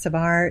and works of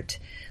art?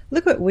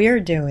 Look what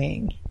we're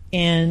doing.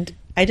 And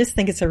I just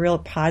think it's a real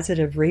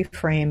positive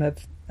reframe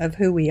of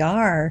who we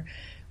are,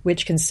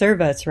 which can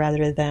serve us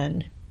rather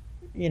than,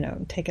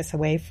 take us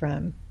away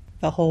from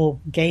the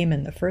whole game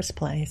in the first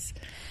place.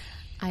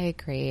 I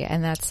agree.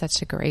 And that's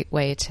such a great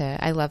way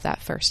I love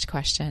that first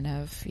question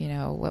of,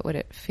 what would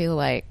it feel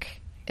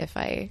like if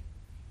I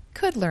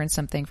could learn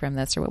something from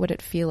this, or what would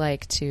it feel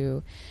like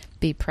to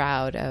be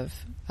proud of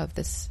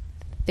this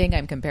thing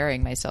I'm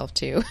comparing myself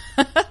to?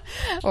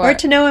 or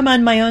to know I'm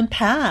on my own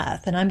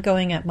path and I'm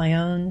going at my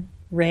own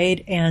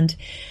rate. And,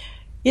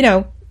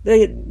 the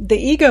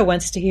ego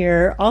wants to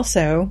hear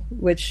also,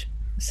 which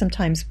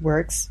sometimes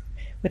works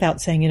without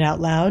saying it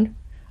out loud,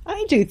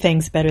 I do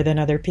things better than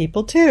other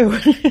people too.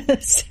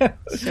 So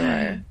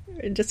sure.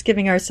 Just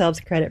giving ourselves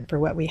credit for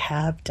what we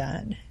have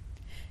done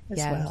as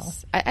well.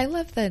 I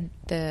love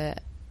the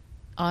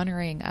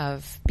honoring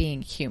of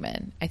being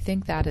human. I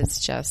think that is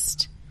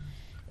just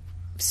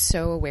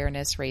so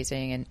awareness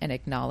raising and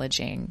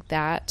acknowledging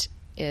that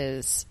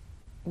is,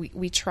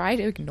 we try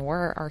to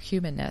ignore our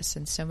humanness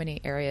in so many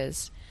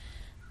areas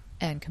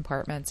and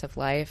compartments of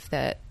life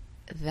that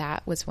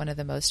was one of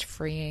the most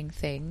freeing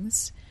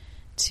things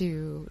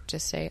to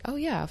just say, oh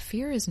yeah,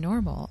 fear is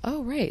normal.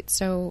 Oh, right.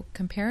 So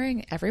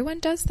comparing, everyone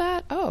does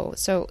that. Oh,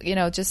 so,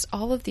 just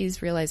all of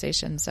these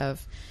realizations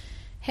of,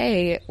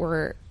 hey,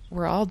 we're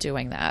all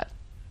doing that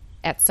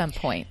at some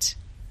point.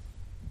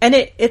 And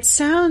it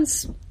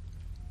sounds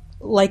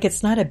like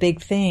it's not a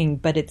big thing,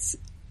 but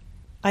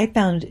I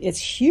found it's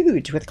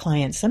huge with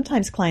clients.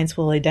 Sometimes clients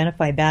will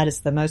identify that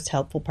as the most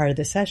helpful part of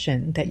the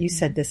session, that you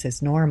said this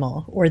is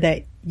normal, or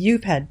that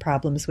you've had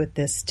problems with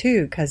this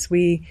too, because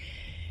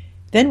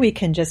then we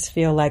can just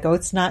feel like, oh,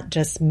 it's not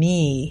just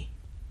me.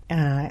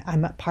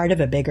 I'm a part of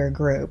a bigger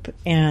group.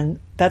 And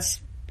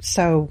that's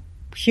so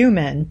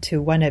human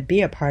to want to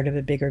be a part of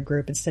a bigger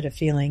group instead of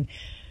feeling.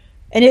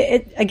 And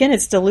again,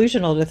 it's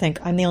delusional to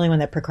think I'm the only one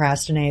that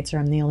procrastinates or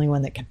I'm the only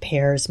one that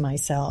compares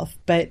myself.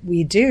 But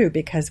we do,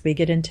 because we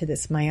get into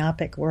this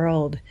myopic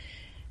world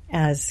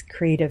as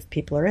creative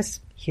people or as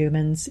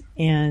humans.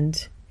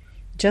 And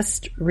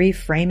just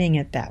reframing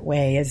it that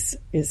way is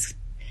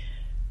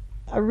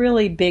a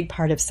really big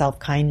part of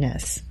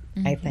self-kindness,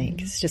 I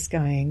think. It's just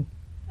going,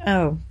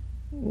 oh,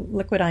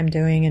 look what I'm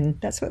doing. And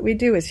that's what we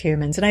do as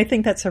humans. And I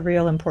think that's a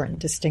real important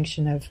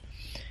distinction of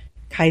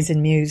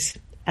Kaizen Muse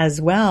as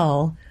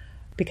well,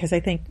 because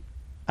I think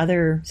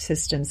other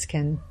systems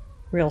can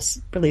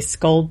really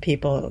scold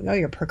people. Oh,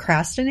 you're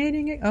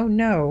procrastinating? Oh,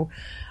 no.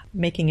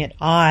 Making it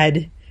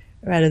odd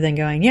rather than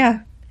going,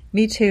 yeah,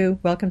 me too.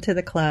 Welcome to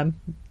the club.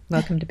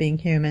 Welcome to being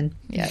human.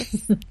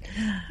 Yes.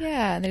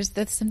 Yeah. And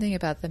that's something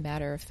about the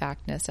matter of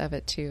factness of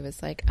it too.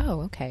 Is like,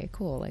 oh, okay,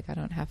 cool. Like I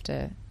don't have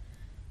to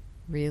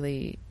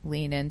really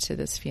lean into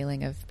this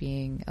feeling of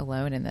being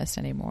alone in this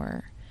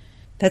anymore.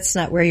 That's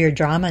not where your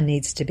drama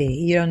needs to be.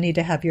 You don't need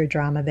to have your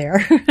drama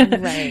there.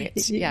 Right.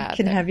 Yeah.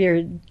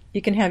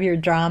 You can have your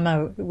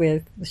drama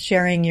with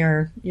sharing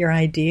your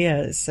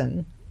ideas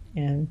and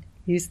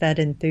use that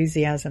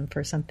enthusiasm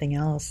for something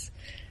else.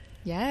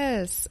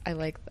 Yes. I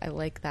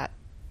like that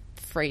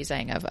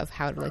phrasing of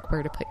how to, like,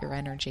 where to put your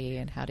energy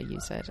and how to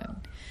use it.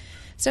 And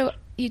so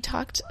you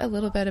talked a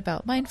little bit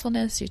about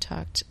mindfulness. You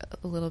talked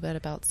a little bit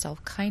about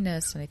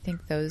self-kindness. And I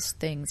think those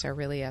things are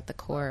really at the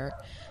core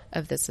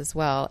of this as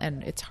well.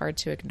 And it's hard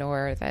to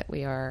ignore that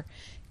we are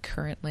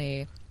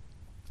currently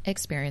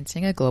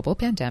experiencing a global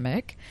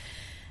pandemic.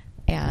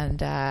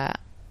 And I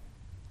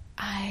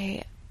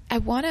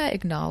want to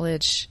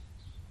acknowledge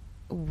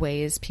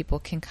ways people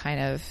can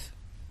kind of,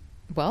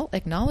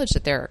 acknowledge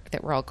that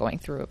we're all going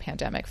through a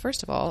pandemic,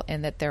 first of all,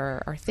 and that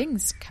there are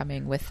things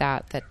coming with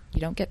that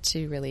you don't get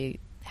to really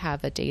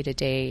have a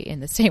day-to-day in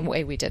the same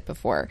way we did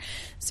before.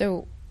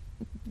 So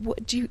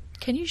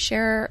can you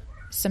share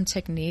some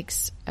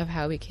techniques of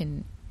how we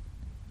can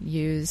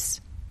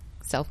use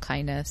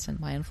self-kindness and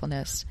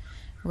mindfulness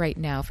right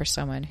now for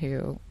someone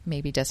who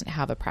maybe doesn't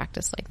have a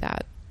practice like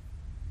that?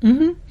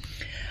 Mm-hmm.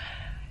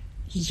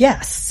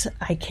 Yes,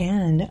 I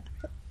can.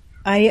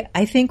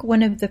 I think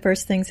one of the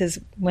first things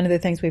is one of the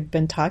things we've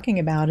been talking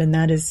about, and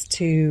that is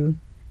to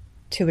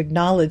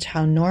acknowledge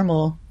how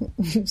normal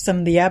some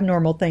of the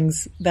abnormal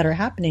things that are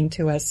happening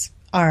to us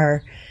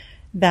are,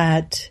 and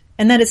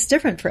that it's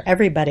different for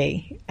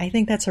everybody. I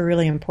think that's a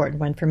really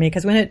important one for me,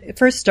 because when it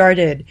first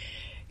started,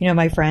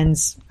 I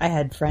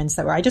had friends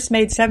that were, I just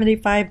made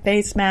 75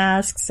 face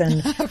masks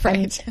and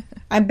right.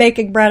 I'm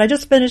baking bread. I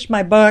just finished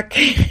my book.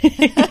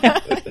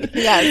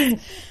 Yes.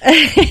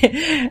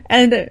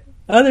 And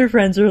other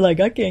friends are like,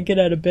 I can't get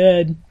out of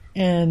bed.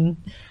 And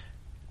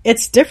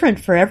it's different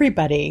for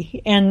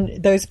everybody.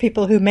 And those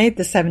people who made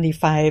the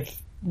 75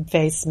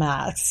 face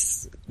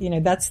masks,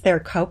 that's their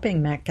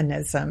coping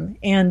mechanism.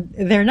 And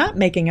they're not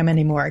making them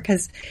anymore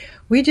because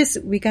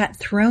we got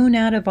thrown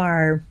out of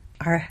our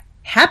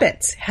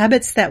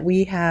habits that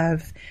we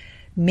have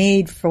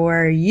made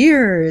for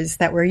years,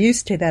 that we're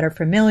used to, that are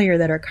familiar,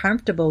 that are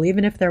comfortable,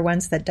 even if they're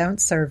ones that don't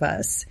serve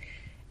us.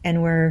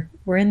 And we're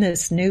in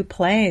this new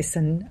place,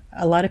 and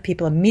a lot of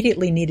people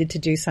immediately needed to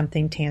do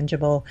something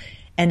tangible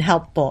and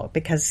helpful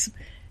because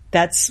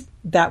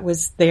that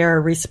was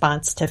their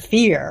response to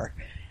fear.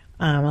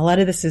 A lot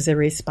of this is a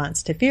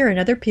response to fear, and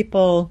other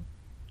people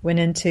went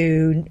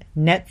into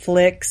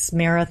Netflix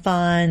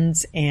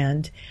marathons,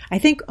 and I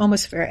think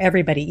almost for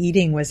everybody,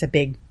 eating was a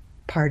big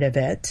part of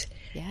it.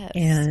 Yes,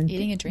 and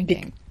eating and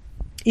drinking.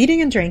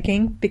 Eating and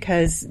drinking,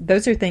 because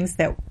those are things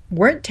that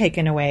weren't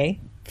taken away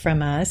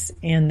from us,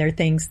 and they're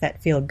things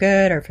that feel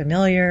good or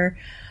familiar.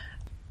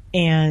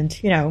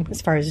 And, you know,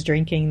 as far as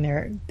drinking,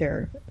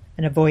 they're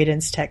an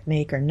avoidance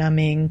technique or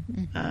numbing.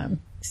 Mm-hmm.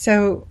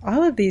 So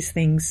all of these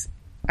things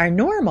are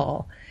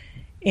normal,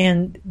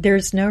 and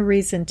there's no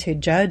reason to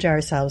judge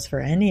ourselves for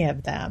any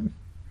of them,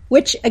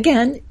 which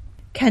again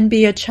can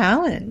be a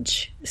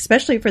challenge,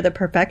 especially for the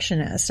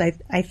perfectionist.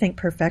 I think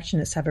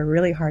perfectionists have a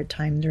really hard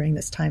time during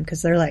this time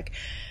because they're like,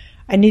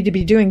 I need to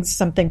be doing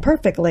something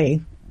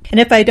perfectly. And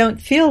if I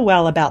don't feel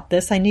well about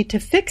this, I need to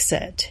fix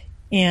it.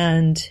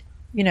 And,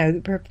 you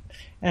know,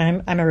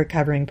 I'm a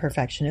recovering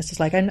perfectionist. It's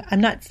like,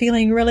 I'm not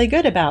feeling really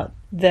good about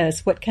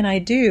this. What can I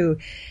do?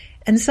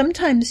 And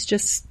sometimes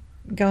just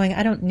going,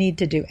 I don't need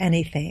to do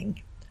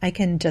anything. I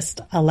can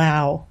just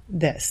allow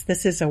this.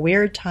 This is a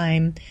weird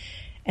time.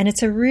 And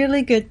it's a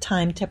really good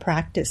time to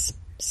practice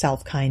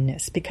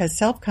self-kindness, because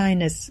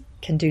self-kindness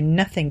can do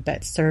nothing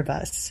but serve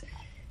us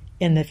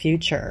in the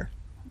future,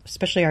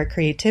 especially our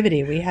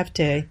creativity. We have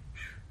to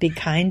be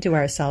kind to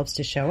ourselves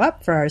to show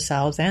up for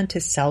ourselves and to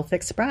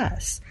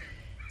self-express.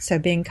 So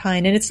being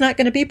kind, and it's not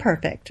going to be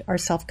perfect. Our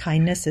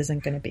self-kindness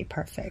isn't going to be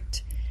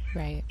perfect.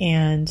 Right.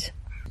 And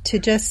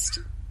to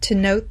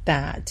note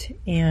that,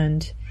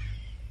 and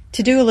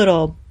to do a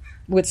little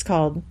what's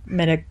called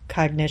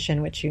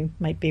metacognition, which you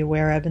might be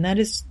aware of, and that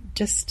is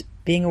just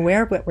being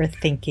aware of what we're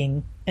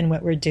thinking and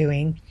what we're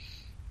doing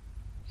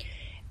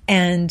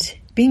and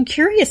being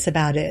curious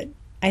about it.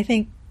 I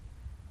think,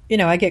 you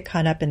know, I get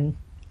caught up in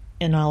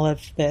all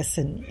of this,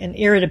 and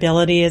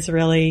irritability is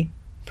really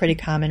pretty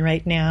common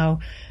right now.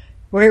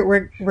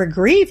 We're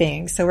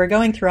grieving, so we're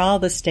going through all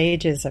the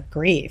stages of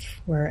grief.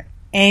 We're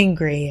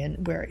angry,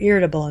 and we're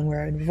irritable, and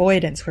we're in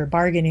avoidance, we're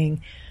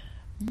bargaining.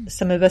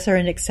 Some of us are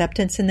in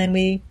acceptance, and then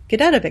we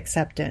get out of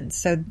acceptance.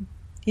 So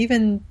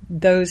even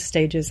those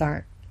stages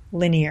aren't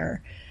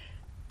linear.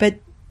 But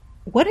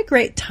what a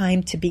great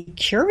time to be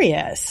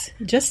curious,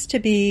 just to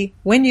be,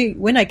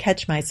 when I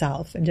catch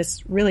myself, I'm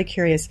just really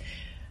curious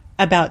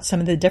about some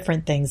of the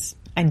different things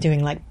I'm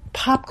doing, like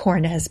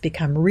popcorn has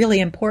become really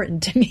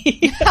important to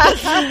me.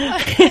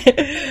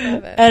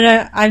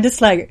 And I'm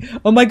just like,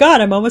 oh my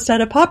God, I'm almost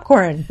out of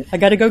popcorn. I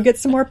got to go get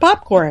some more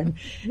popcorn.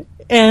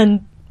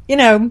 And, you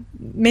know,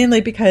 mainly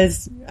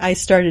because I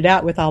started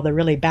out with all the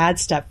really bad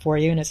stuff for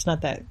you, and it's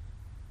not that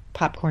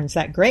popcorn's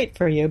that great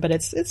for you, but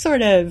it's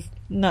sort of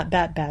not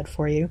that bad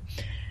for you.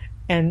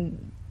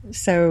 And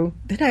so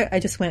then I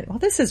just went, well,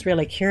 this is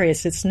really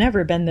curious. It's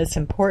never been this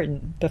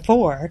important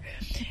before.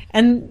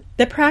 And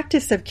the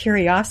practice of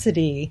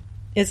curiosity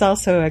is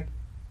also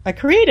a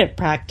creative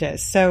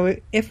practice. So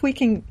if we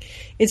can,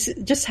 it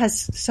just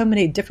has so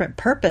many different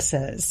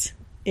purposes.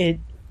 It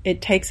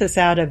takes us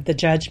out of the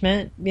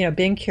judgment. You know,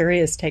 being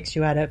curious takes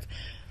you out of,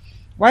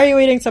 why are you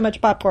eating so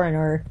much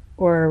popcorn?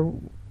 Or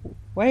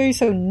why are you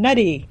so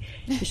nutty?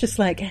 It's just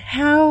like,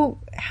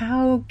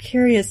 how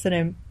curious that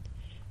I'm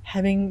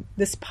having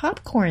this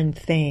popcorn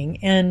thing.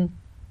 And,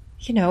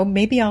 you know,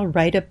 maybe I'll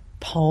write a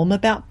poem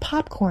about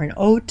popcorn,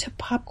 ode to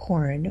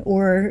popcorn,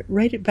 or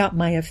write about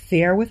my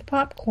affair with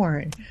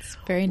popcorn. It's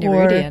very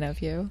Nerudian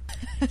of you.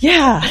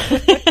 Yeah.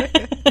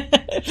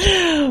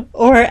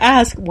 Or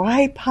ask,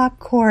 why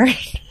popcorn?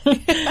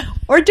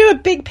 Or do a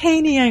big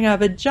painting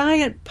of a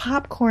giant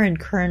popcorn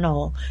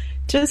kernel,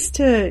 just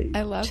to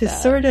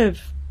sort of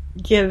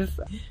give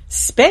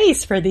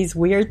space for these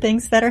weird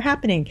things that are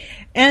happening.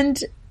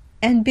 And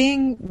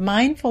being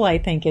mindful, I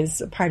think,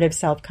 is a part of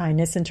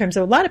self-kindness, in terms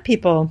of a lot of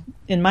people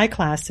in my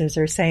classes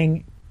are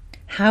saying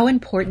how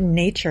important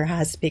nature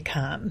has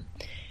become.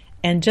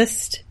 And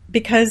just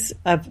because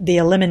of the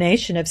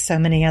elimination of so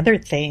many other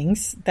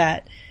things,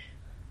 that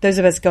those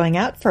of us going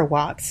out for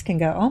walks can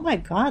go, oh my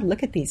God,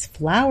 look at these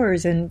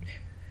flowers. And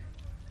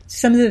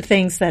some of the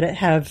things that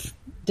have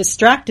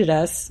distracted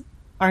us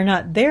are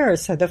not there.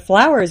 So the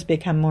flowers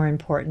become more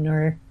important,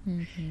 or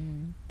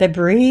the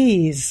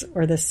breeze,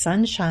 or the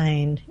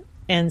sunshine.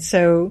 And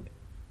so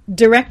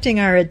directing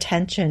our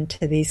attention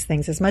to these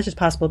things as much as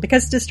possible,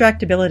 because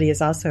distractibility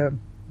is also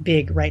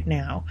big right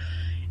now.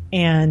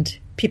 And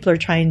people are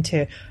trying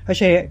to,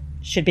 I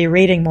should be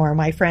reading more.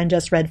 My friend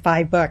just read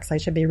 5 books. I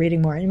should be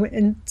reading more.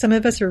 And some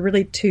of us are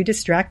really too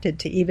distracted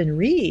to even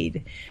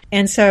read.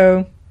 And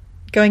so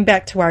going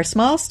back to our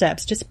small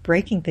steps, just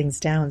breaking things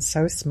down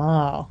so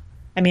small.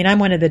 I mean, I'm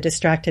one of the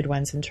distracted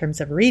ones in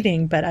terms of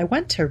reading, but I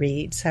want to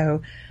read.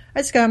 So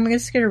I'm just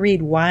going to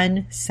read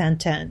one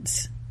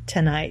sentence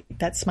tonight.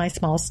 That's my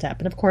small step.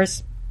 And of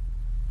course,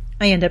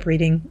 I end up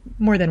reading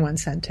more than one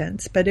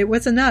sentence, but it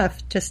was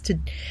enough just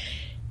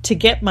to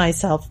get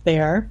myself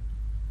there.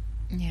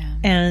 Yeah.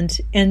 And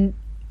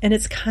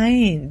it's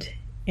kind,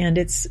 and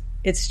it's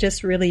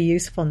just really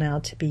useful now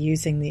to be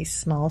using these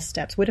small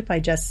steps. What if I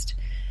just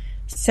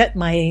set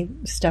my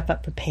stuff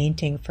up for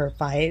painting for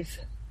 5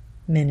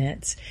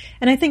 minutes?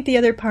 And I think the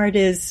other part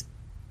is,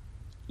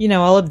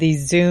 all of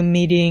these Zoom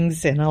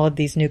meetings and all of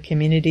these new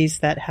communities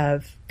that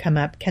have come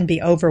up can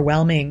be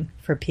overwhelming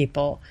for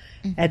people.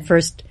 Mm-hmm. At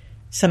first,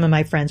 some of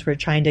my friends were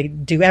trying to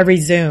do every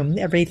Zoom,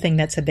 everything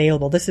that's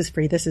available. This is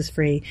free. This is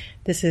free.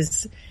 This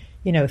is,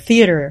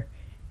 theater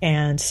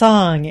and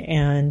song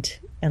and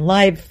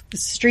live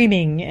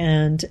streaming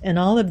and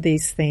all of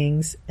these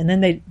things. And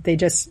then they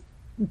just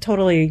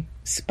totally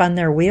spun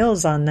their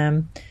wheels on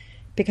them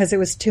because it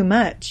was too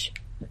much.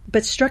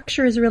 But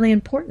structure is really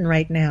important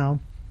right now.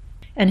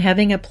 And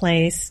having a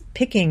place,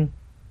 picking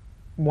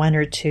one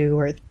or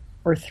two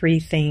or three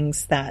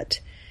things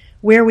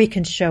where we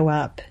can show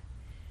up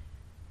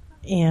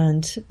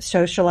and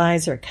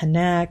socialize or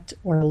connect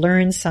or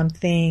learn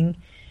something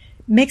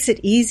makes it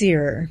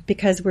easier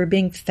because we're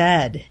being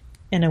fed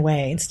in a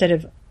way instead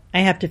of, I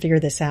have to figure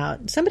this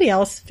out. Somebody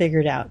else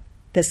figured out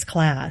this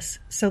class,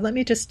 so let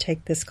me just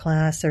take this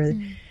class.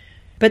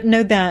 But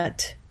know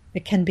that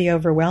it can be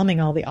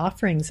overwhelming, all the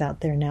offerings out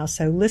there now.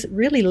 So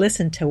really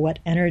listen to what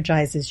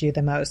energizes you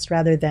the most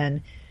rather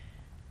than,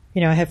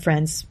 I have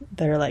friends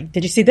that are like,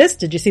 did you see this?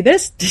 Did you see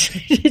this?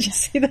 Did you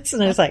see this?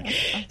 And I was like,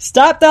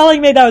 stop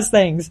telling me those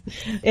things.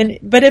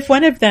 But if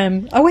one of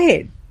them, oh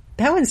wait,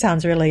 that one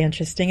sounds really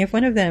interesting. If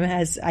one of them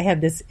I have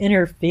this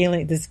inner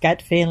feeling, this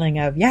gut feeling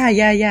of,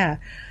 yeah,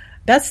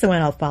 that's the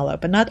one I'll follow,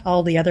 but not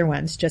all the other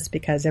ones just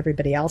because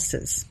everybody else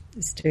is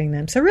doing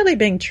them. So really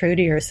being true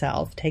to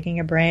yourself, taking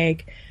a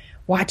break,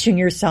 watching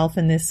yourself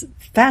in this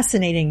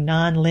fascinating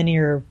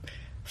non-linear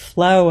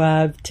flow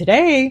of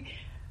today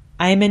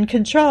I'm in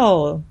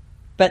control,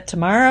 but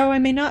tomorrow I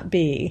may not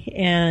be.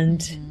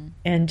 And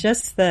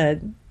just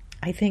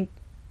I think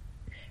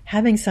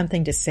having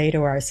something to say to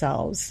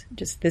ourselves,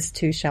 just this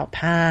too shall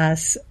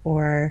pass,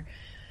 or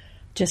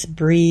just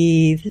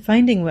breathe,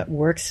 finding what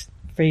works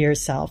for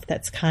yourself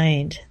that's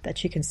kind,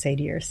 that you can say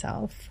to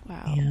yourself.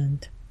 Wow.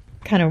 And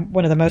kind of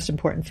one of the most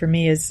important for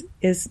me is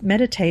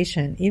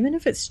meditation, even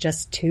if it's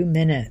just 2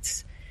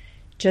 minutes,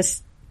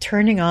 just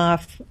turning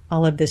off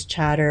all of this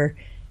chatter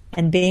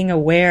and being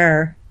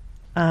aware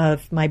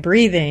of my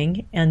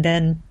breathing. And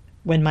then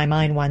when my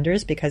mind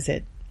wanders, because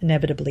it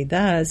inevitably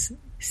does,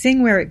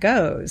 seeing where it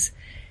goes.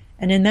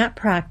 And in that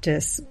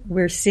practice,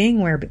 we're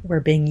seeing where we're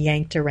being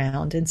yanked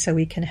around. And so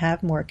we can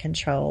have more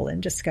control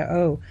and just go,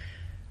 oh,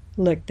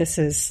 look, this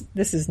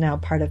is now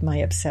part of my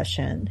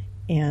obsession.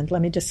 And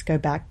let me just go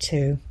back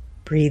to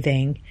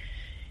breathing.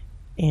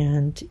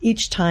 And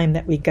each time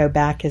that we go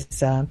back is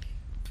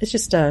it's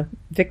just a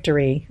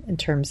victory in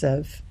terms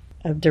of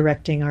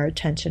directing our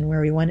attention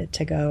where we want it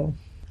to go.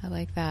 I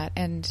like that.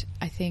 And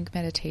I think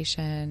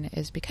meditation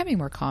is becoming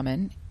more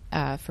common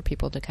for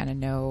people to kind of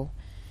know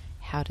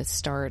how to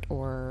start,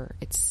 or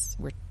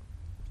where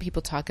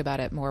people talk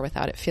about it more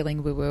without it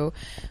feeling woo-woo.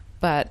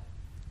 But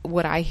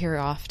what I hear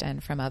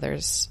often from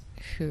others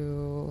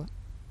who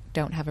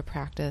don't have a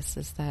practice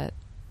is that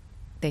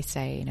they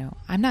say,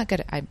 I'm not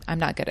good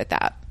at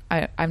that.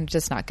 I'm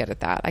just not good at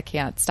that. I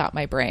can't stop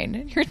my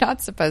brain. You're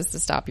not supposed to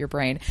stop your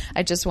brain.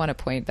 I just want to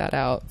point that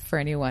out for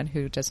anyone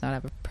who does not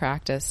have a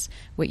practice.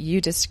 What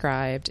you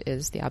described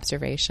is the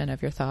observation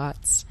of your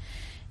thoughts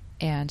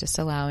and just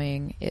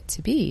allowing it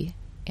to be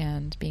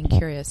and being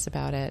curious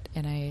about it.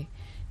 And I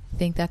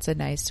think that's a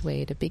nice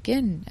way to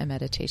begin a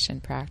meditation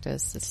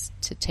practice, is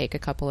to take a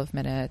couple of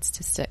minutes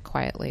to sit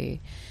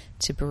quietly,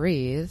 to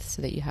breathe,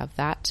 so that you have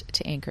that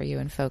to anchor you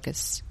and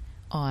focus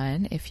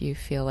on if you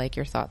feel like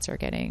your thoughts are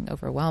getting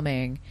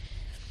overwhelming,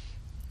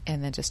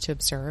 and then just to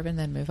observe and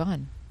then move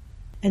on.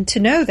 And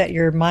to know that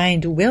your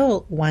mind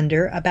will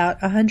wander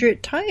about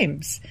 100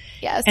 times.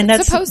 Yes, and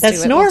it's supposed to.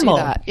 That's normal.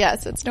 That.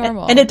 Yes, it's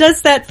normal. And it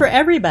does that for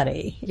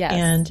everybody.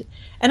 Yes.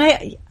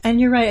 And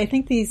you're right. I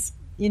think these,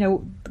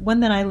 one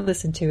that I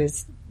listen to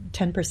is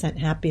 10%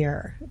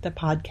 Happier, the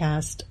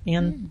podcast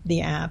and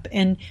the app.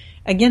 And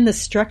again, the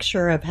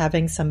structure of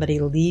having somebody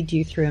lead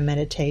you through a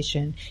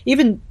meditation,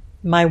 even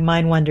my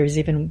mind wanders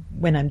even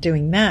when I'm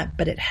doing that,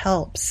 but it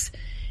helps.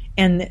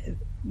 And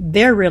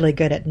they're really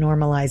good at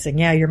normalizing.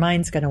 Yeah, your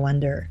mind's going to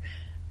wander.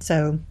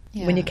 So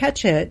when you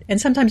catch it, and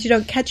sometimes you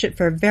don't catch it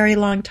for a very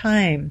long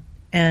time,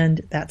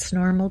 and that's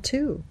normal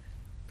too.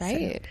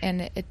 Right. So.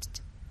 And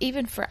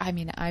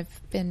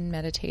I've been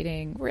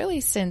meditating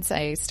really since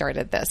I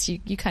started this.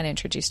 You kind of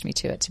introduced me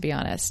to it, to be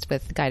honest,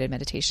 with guided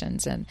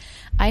meditations. And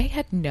I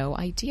had no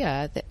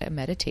idea that a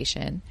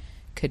meditation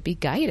could be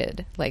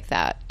guided like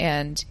that.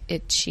 And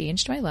it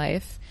changed my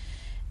life.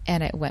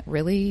 And it went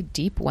really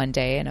deep one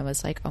day, and I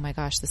was like, oh my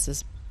gosh, this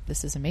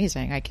is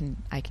amazing. I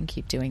can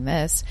keep doing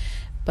this.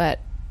 But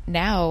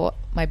now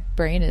my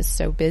brain is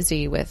so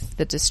busy with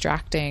the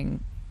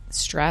distracting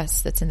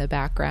stress that's in the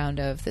background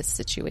of this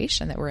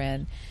situation that we're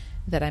in,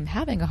 that I'm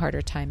having a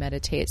harder time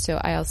meditate. So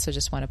I also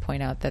just want to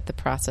point out that the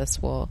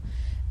process will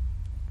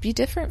be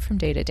different from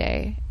day to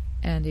day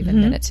and even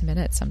minute to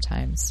minute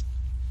sometimes.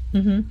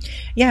 Mm-hmm.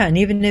 Yeah. And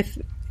even if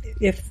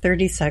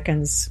 30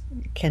 seconds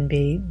can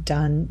be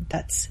done,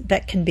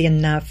 that can be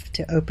enough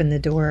to open the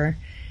door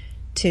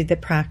to the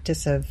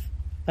practice of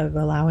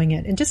allowing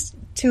it, and just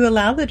to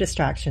allow the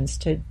distractions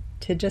to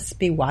just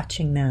be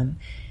watching them.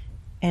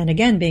 And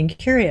again, being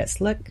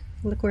curious. Look,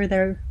 look where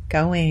they're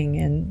going.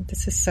 And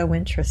this is so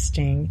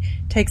interesting.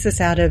 Takes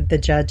us out of the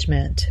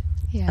judgment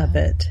of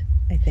it,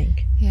 I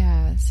think.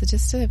 Yeah. So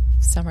just to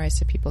summarize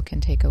so people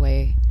can take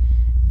away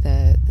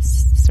the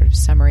sort of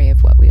summary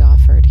of what we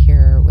offered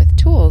here with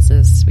tools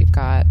is we've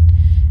got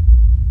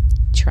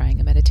trying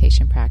a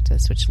meditation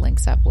practice, which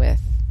links up with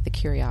the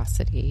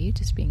curiosity,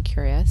 just being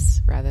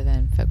curious rather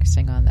than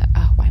focusing on the,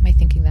 oh, why am I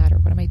thinking that? Or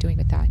what am I doing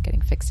with that? And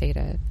getting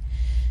fixated.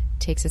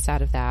 Takes us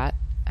out of that,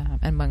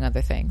 among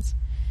other things.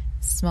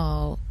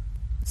 Small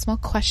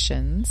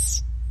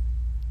questions,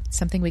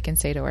 something we can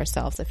say to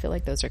ourselves. I feel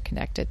like those are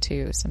connected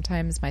too.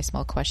 Sometimes my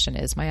small question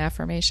is my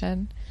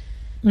affirmation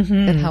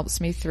that helps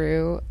me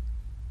through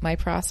my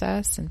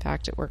process. In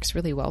fact, it works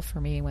really well for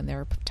me when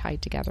they're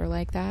tied together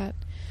like that.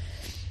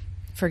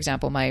 For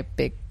example, my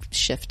big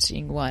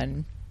shifting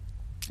one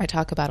I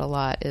talk about a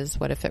lot is,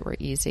 what if it were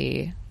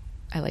easy?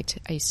 I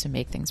used to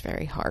make things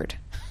very hard.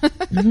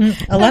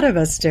 A lot of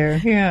us do.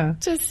 Yeah.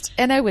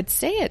 And I would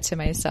say it to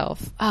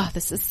myself. Oh,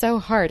 this is so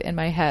hard in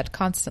my head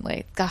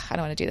constantly. God, I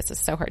don't want to do this.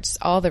 It's so hard. Just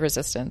all the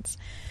resistance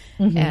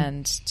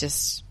and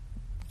just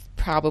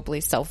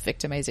probably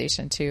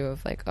self-victimization too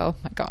of like, oh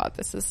my God,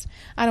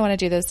 I don't want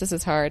to do this. This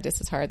is hard. This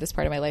is hard. This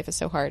part of my life is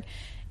so hard.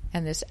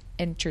 And this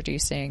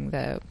introducing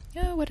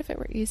what if it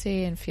were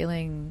easy, and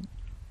feeling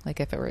like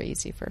if it were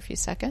easy for a few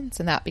seconds.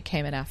 And that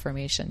became an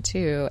affirmation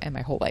too. And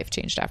my whole life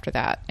changed after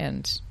that.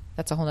 And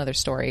that's a whole nother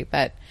story.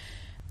 But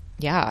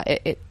yeah,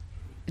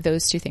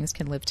 those two things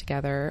can live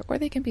together, or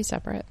they can be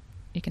separate.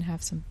 You can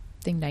have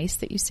something nice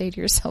that you say to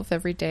yourself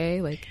every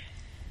day. Like,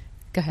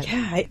 go ahead.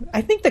 Yeah,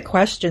 I think the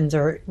questions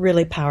are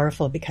really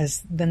powerful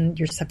because then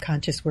your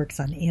subconscious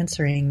works on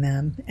answering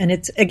them. And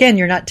it's, again,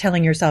 you're not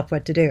telling yourself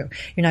what to do.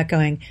 You're not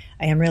going,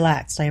 I am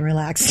relaxed. I am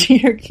relaxed.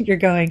 You're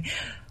going,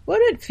 what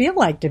would it feel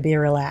like to be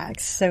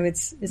relaxed? So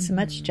it's a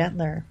much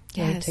gentler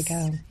way to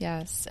go.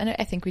 Yes. And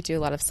I think we do a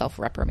lot of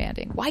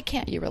self-reprimanding. Why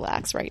can't you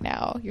relax right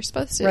now? You're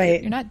supposed to.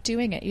 Right. You're not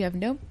doing it. You have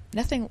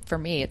nothing. For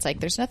me, it's like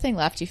there's nothing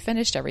left. You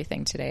finished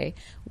everything today.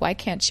 Why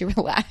can't you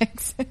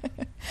relax?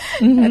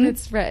 And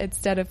it's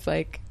instead of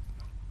like,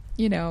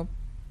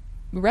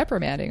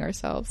 reprimanding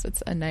ourselves.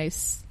 It's a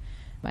nice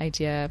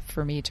idea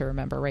for me to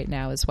remember right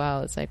now as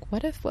well. It's like,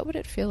 what would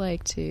it feel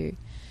like to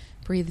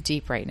breathe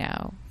deep right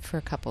now for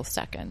a couple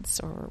seconds?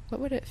 Or what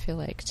would it feel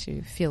like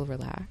to feel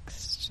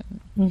relaxed?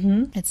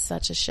 It's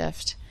such a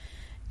shift,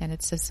 and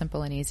it's so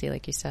simple and easy,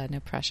 like you said,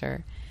 no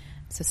pressure.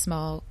 So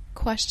small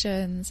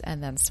questions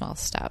and then small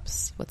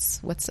steps.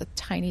 What's a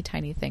tiny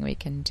thing we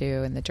can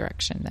do in the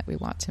direction that we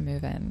want to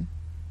move in?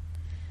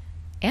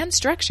 And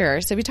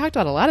structure. So we talked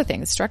about a lot of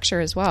things.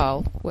 Structure as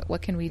well.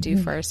 What can we do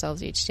for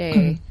ourselves each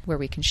day where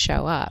we can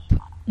show up?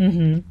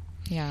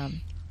 Yeah.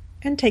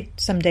 And take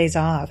some days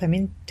off. I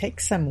mean, take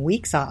some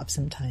weeks off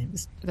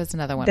sometimes. That's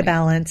another one. The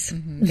balance.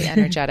 The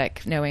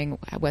energetic, knowing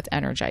what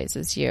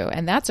energizes you.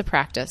 And that's a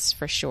practice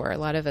for sure. A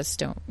lot of us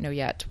don't know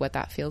yet what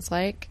that feels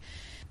like.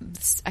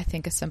 I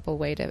think a simple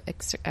way to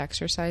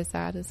exercise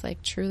that is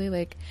like truly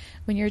like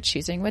when you're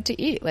choosing what to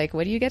eat, like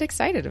what do you get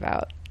excited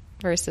about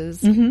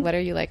versus what are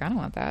you like, I don't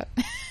want that.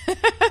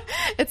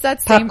 It's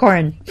that same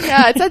popcorn.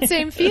 Yeah, it's that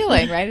same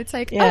feeling, right? It's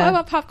like, oh, I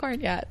want popcorn.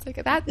 Yeah, it's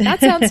like that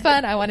sounds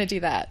fun. I want to do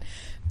that.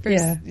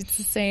 It's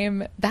the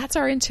same. That's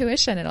our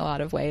intuition in a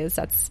lot of ways.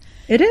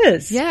 It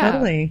is.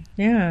 Totally.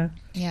 Yeah.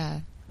 Yeah.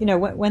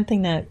 One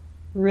thing that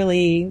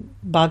really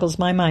boggles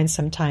my mind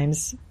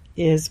sometimes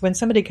is when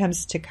somebody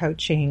comes to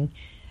coaching,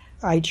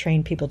 I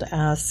train people to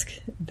ask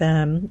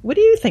them, what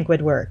do you think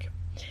would work?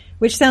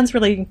 Which sounds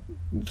really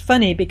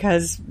funny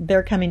because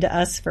they're coming to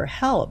us for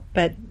help,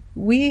 but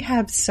we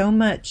have so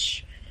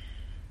much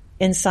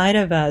inside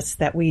of us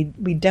that we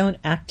don't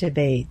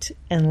activate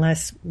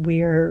unless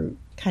we're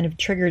kind of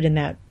triggered in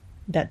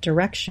that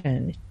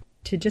direction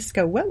to just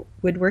go, what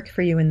would work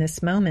for you in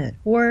this moment?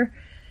 Or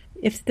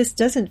if this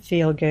doesn't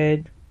feel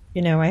good,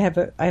 I have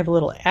a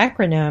little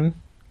acronym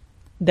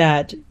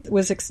that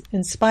was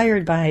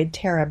inspired by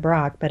Tara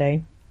Brach, but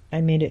I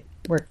made it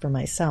work for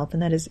myself,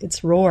 and that is,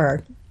 it's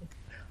ROAR,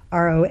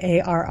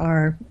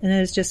 ROARR, and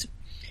it is just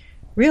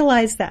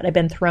realize that I've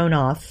been thrown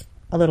off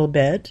a little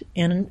bit,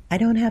 and I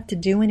don't have to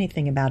do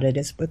anything about it,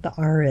 is what the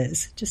R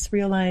is. Just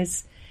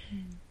realize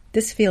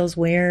this feels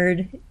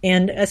weird,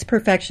 and as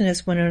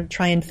perfectionists want to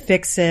try and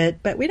fix it,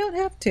 but we don't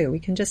have to. We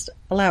can just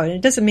allow it.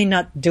 It doesn't mean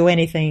not do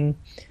anything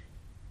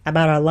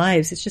about our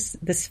lives. It's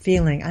just this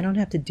feeling. I don't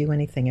have to do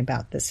anything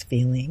about this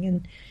feeling.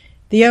 And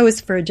the O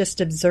is for just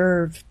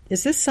observe.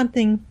 Is this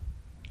something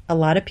a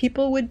lot of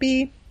people would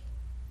be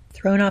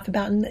thrown off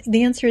about? And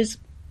the answer is,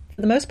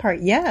 for the most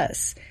part,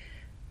 yes.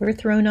 We're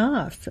thrown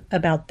off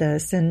about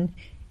this. And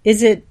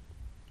is it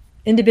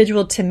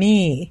individual to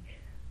me?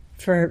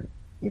 For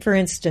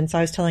instance,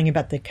 I was telling you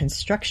about the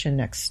construction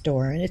next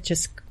door, and it's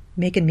just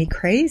making me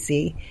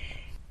crazy.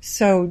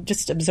 So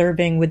just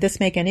observing, would this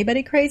make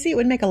anybody crazy? It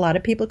would make a lot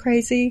of people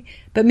crazy,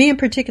 but me in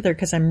particular,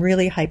 because I'm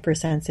really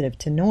hypersensitive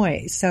to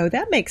noise. So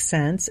that makes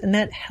sense, and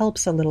that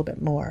helps a little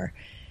bit more.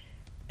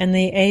 And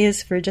the A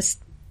is for just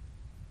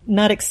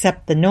not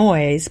accept the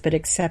noise, but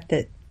accept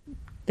that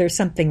there's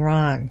something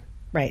wrong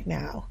right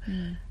now.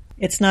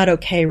 it's not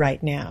okay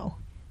right now.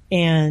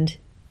 And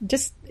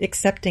just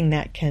accepting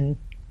that can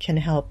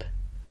help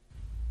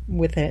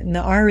with it. And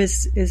the R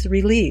is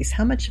release.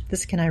 How much of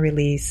this can I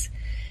release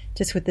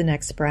just with the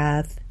next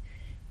breath?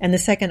 And the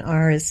second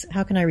R is,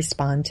 how can I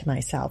respond to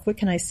myself? What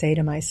can I say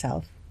to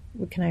myself?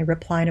 What can I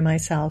reply to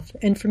myself?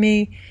 And for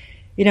me,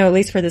 at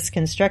least for this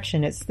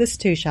construction, it's this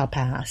too shall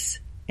pass.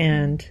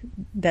 And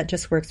that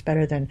just works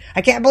better than,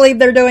 I can't believe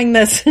they're doing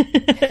this.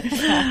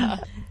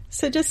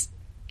 So just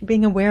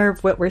being aware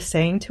of what we're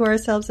saying to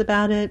ourselves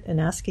about it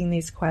and asking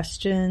these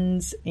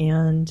questions,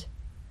 and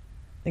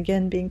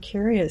again, being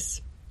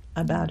curious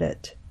about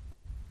it.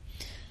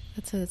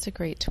 That's a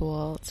great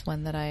tool. It's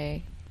one that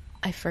I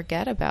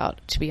forget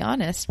about, to be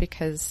honest,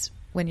 because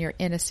when you're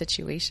in a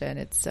situation,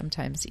 it's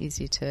sometimes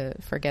easy to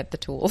forget the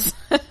tools.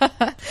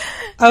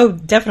 Oh,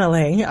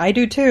 definitely. I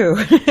do too.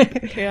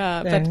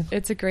 Yeah, but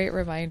it's a great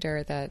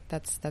reminder that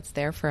that's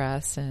there for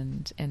us,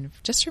 and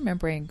just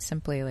remembering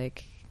simply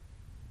like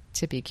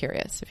to be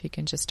curious. If you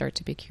can just start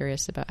to be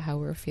curious about how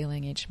we're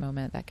feeling each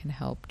moment, that can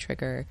help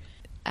trigger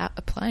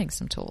applying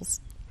some tools.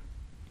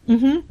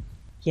 Mm-hmm.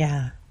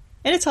 Yeah.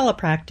 And it's all a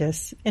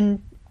practice.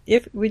 And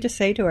if we just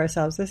say to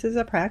ourselves, this is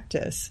a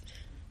practice,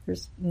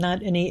 there's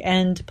not any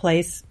end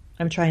place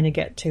I'm trying to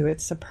get to.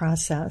 It's a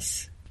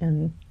process,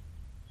 and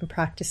I'm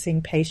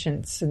practicing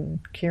patience and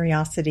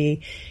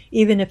curiosity,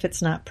 even if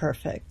it's not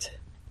perfect.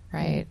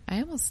 Right.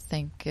 I almost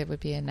think it would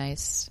be a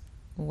nice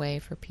way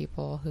for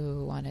people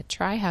who want to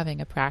try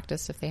having a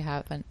practice, if they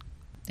haven't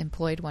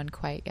employed one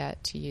quite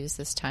yet, to use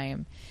this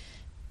time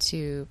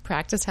to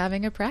practice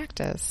having a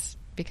practice,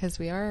 because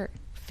we are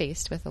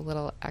faced with a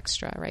little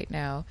extra right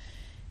now.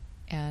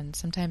 And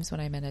sometimes when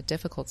I'm in a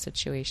difficult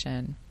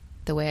situation,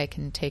 the way I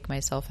can take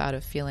myself out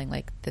of feeling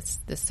like this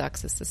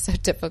sucks, this is so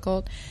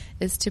difficult,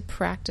 is to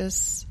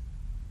practice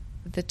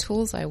the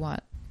tools I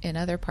want in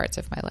other parts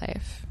of my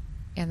life.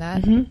 And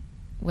that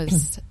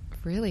was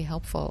really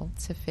helpful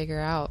to figure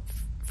out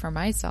for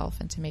myself,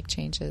 and to make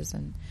changes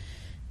and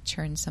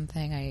turn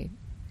something I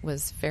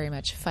was very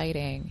much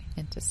fighting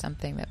into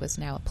something that was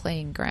now a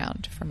playing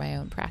ground for my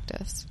own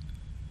practice.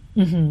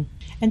 Mm-hmm.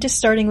 And just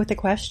starting with the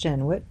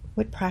question,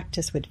 what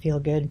practice would feel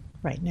good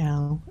right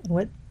now? And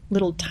what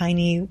little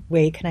tiny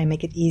way can I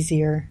make it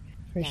easier?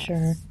 For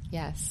sure.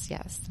 Yes.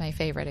 My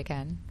favorite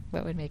again.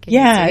 What would make it easy?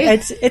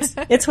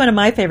 it's one of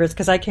my favorites,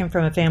 because I came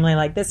from a family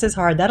like, this is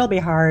hard, that'll be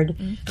hard.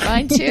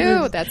 Mine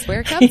too. That's where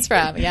it comes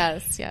from.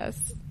 Yes.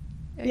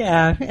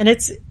 Yeah. And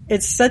it's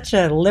such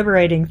a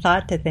liberating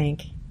thought to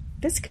think,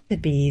 this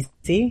could be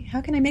easy.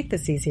 How can I make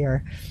this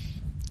easier?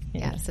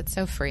 Yes. It's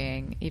so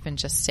freeing. Even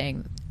just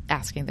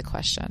asking the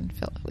question,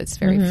 it's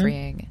very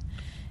freeing,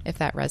 if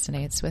that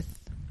resonates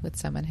with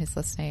someone who's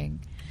listening.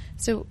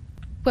 So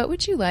what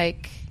would you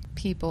like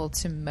people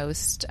to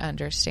most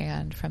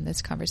understand from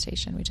this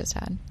conversation we just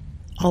had?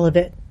 All of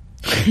it.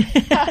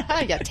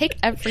 Yeah, take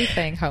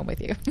everything home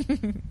with you.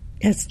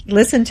 Yes,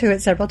 listen to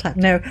it several times.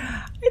 No,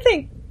 I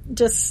think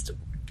just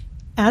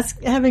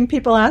having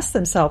people ask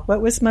themselves,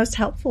 what was most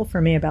helpful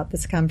for me about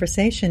this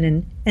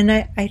conversation? And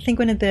I think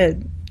one of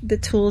the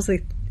tools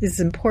that is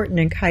important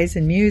in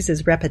Kaizen Muse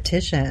is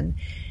repetition,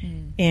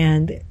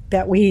 and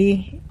that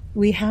we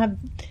have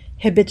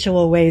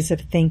habitual ways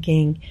of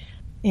thinking,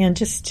 and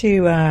just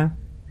to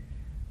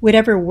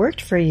whatever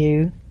worked for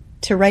you,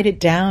 to write it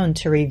down,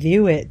 to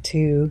review it,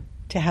 to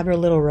have a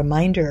little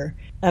reminder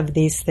of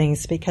these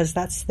things, because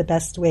that's the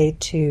best way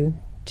to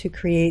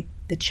create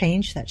the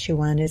change that you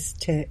want, is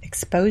to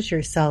expose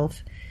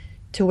yourself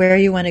to where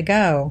you want to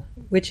go,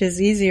 which is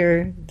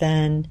easier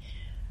than,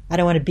 I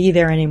don't want to be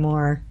there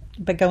anymore,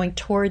 but going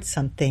towards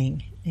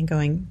something and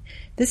going,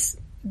 this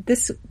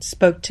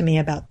spoke to me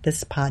about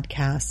this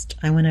podcast.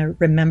 I want to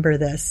remember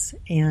this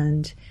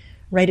and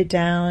write it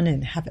down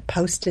and have it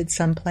posted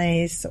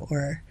someplace,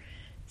 or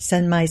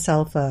send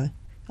myself a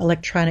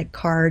electronic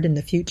card in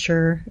the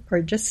future,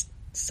 or just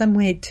some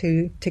way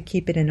to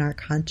keep it in our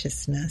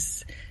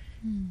consciousness.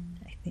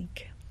 I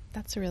think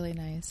that's really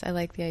nice. I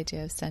like the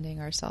idea of sending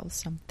ourselves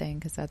something,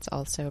 because that's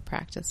also a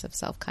practice of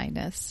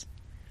self-kindness.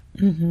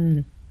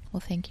 Mm-hmm.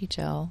 Well, thank you,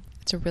 Jill.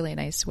 It's a really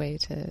nice way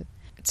to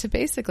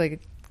basically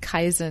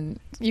Kaizen.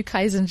 You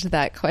Kaizened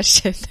that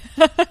question.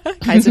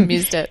 Kaizen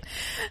mused it.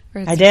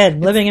 I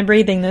did. Living and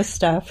breathing this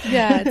stuff.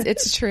 Yeah,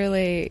 it's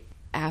truly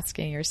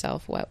asking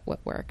yourself what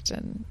worked,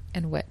 and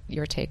what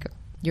your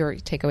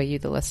takeaway, you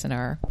the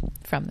listener,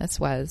 from this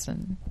was,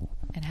 and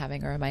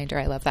having a reminder.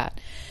 I love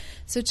that.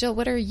 So Jill,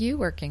 what are you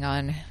working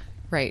on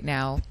right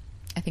now?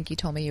 I think you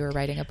told me you were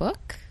writing a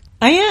book.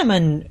 I am,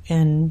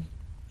 and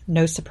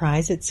no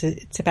surprise,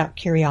 it's about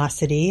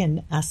curiosity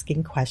and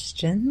asking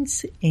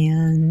questions.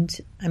 And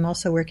I'm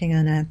also working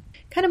on a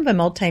kind of a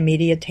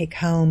multimedia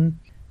take-home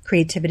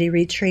creativity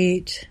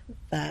retreat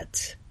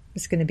that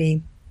is going to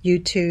be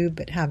YouTube,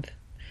 but have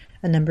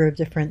a number of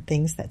different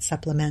things that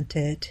supplement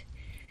it.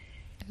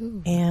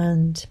 Ooh.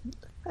 And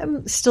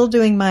I'm still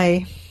doing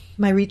my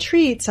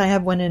retreats. I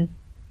have one in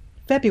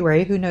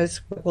February. Who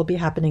knows what will be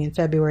happening in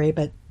February,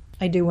 but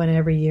I do one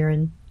every year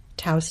in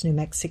Taos, New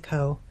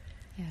Mexico.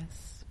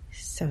 Yes.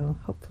 So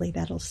hopefully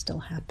that'll still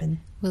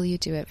happen. Will you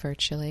do it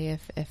virtually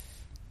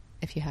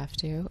if you have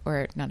to,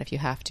 or not if you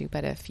have to,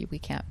 but if we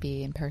can't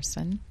be in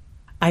person?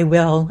 I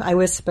will. I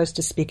was supposed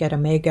to speak at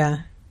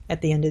Omega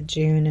at the end of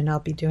June, and I'll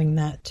be doing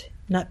that,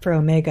 not for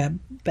Omega,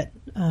 but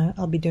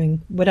I'll be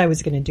doing what I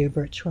was going to do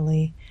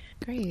virtually.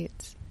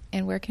 Great.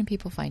 And where can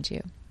people find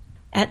you?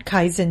 At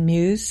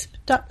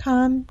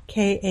kaizenmuse.com,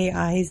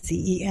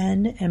 KAIZENMUSE,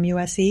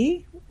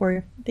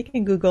 or they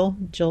can Google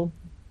Jill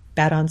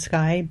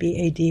Badonsky,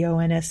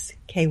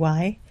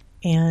 BADONSKY.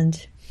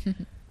 And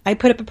I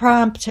put up a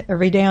prompt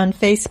every day on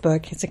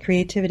Facebook. It's a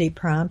creativity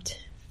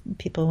prompt.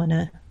 People want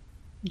to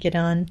get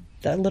on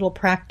the little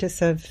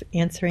practice of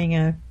answering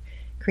a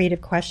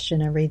creative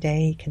question every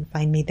day. You can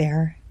find me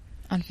there.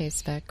 On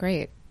Facebook.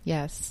 Great.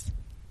 Yes.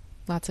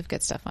 Lots of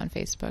good stuff on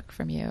Facebook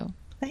from you.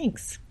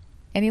 Thanks.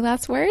 Any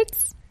last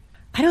words?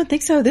 I don't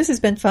think so. This has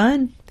been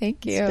fun.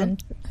 Thank you. It's been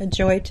a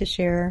joy to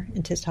share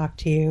and to talk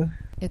to you.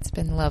 It's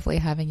been lovely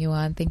having you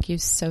on. Thank you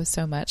so,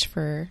 so much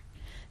for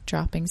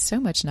dropping so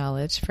much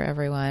knowledge for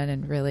everyone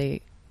and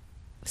really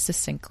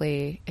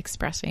succinctly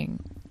expressing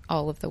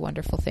all of the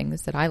wonderful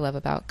things that I love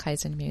about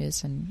Kaizen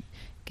Muse and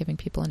giving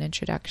people an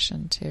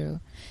introduction to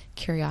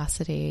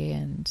curiosity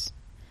and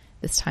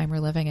this time we're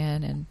living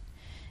in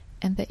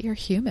and that you're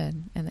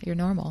human and that you're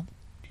normal.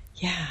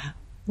 Yeah.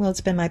 Well,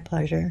 it's been my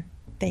pleasure.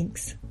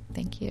 Thanks.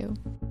 Thank you.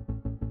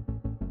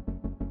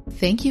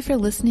 Thank you for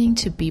listening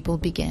to Be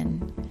Bold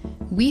Begin.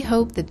 We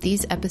hope that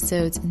these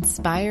episodes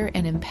inspire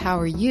and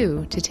empower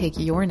you to take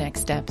your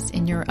next steps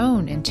in your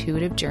own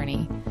intuitive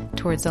journey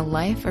towards a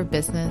life or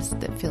business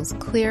that feels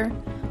clear,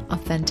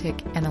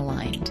 authentic, and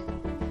aligned.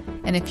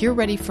 And if you're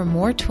ready for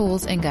more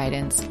tools and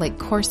guidance like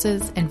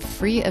courses and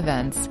free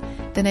events,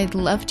 then I'd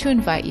love to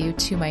invite you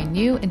to my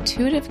new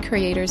Intuitive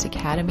Creators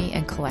Academy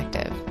and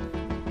Collective.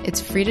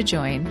 It's free to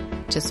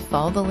join. Just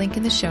follow the link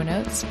in the show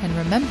notes and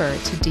remember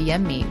to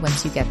DM me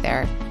once you get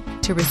there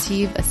to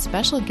receive a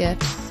special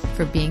gift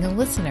for being a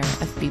listener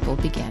of Be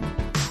Bold Begin.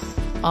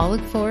 I'll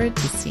look forward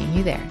to seeing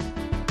you there.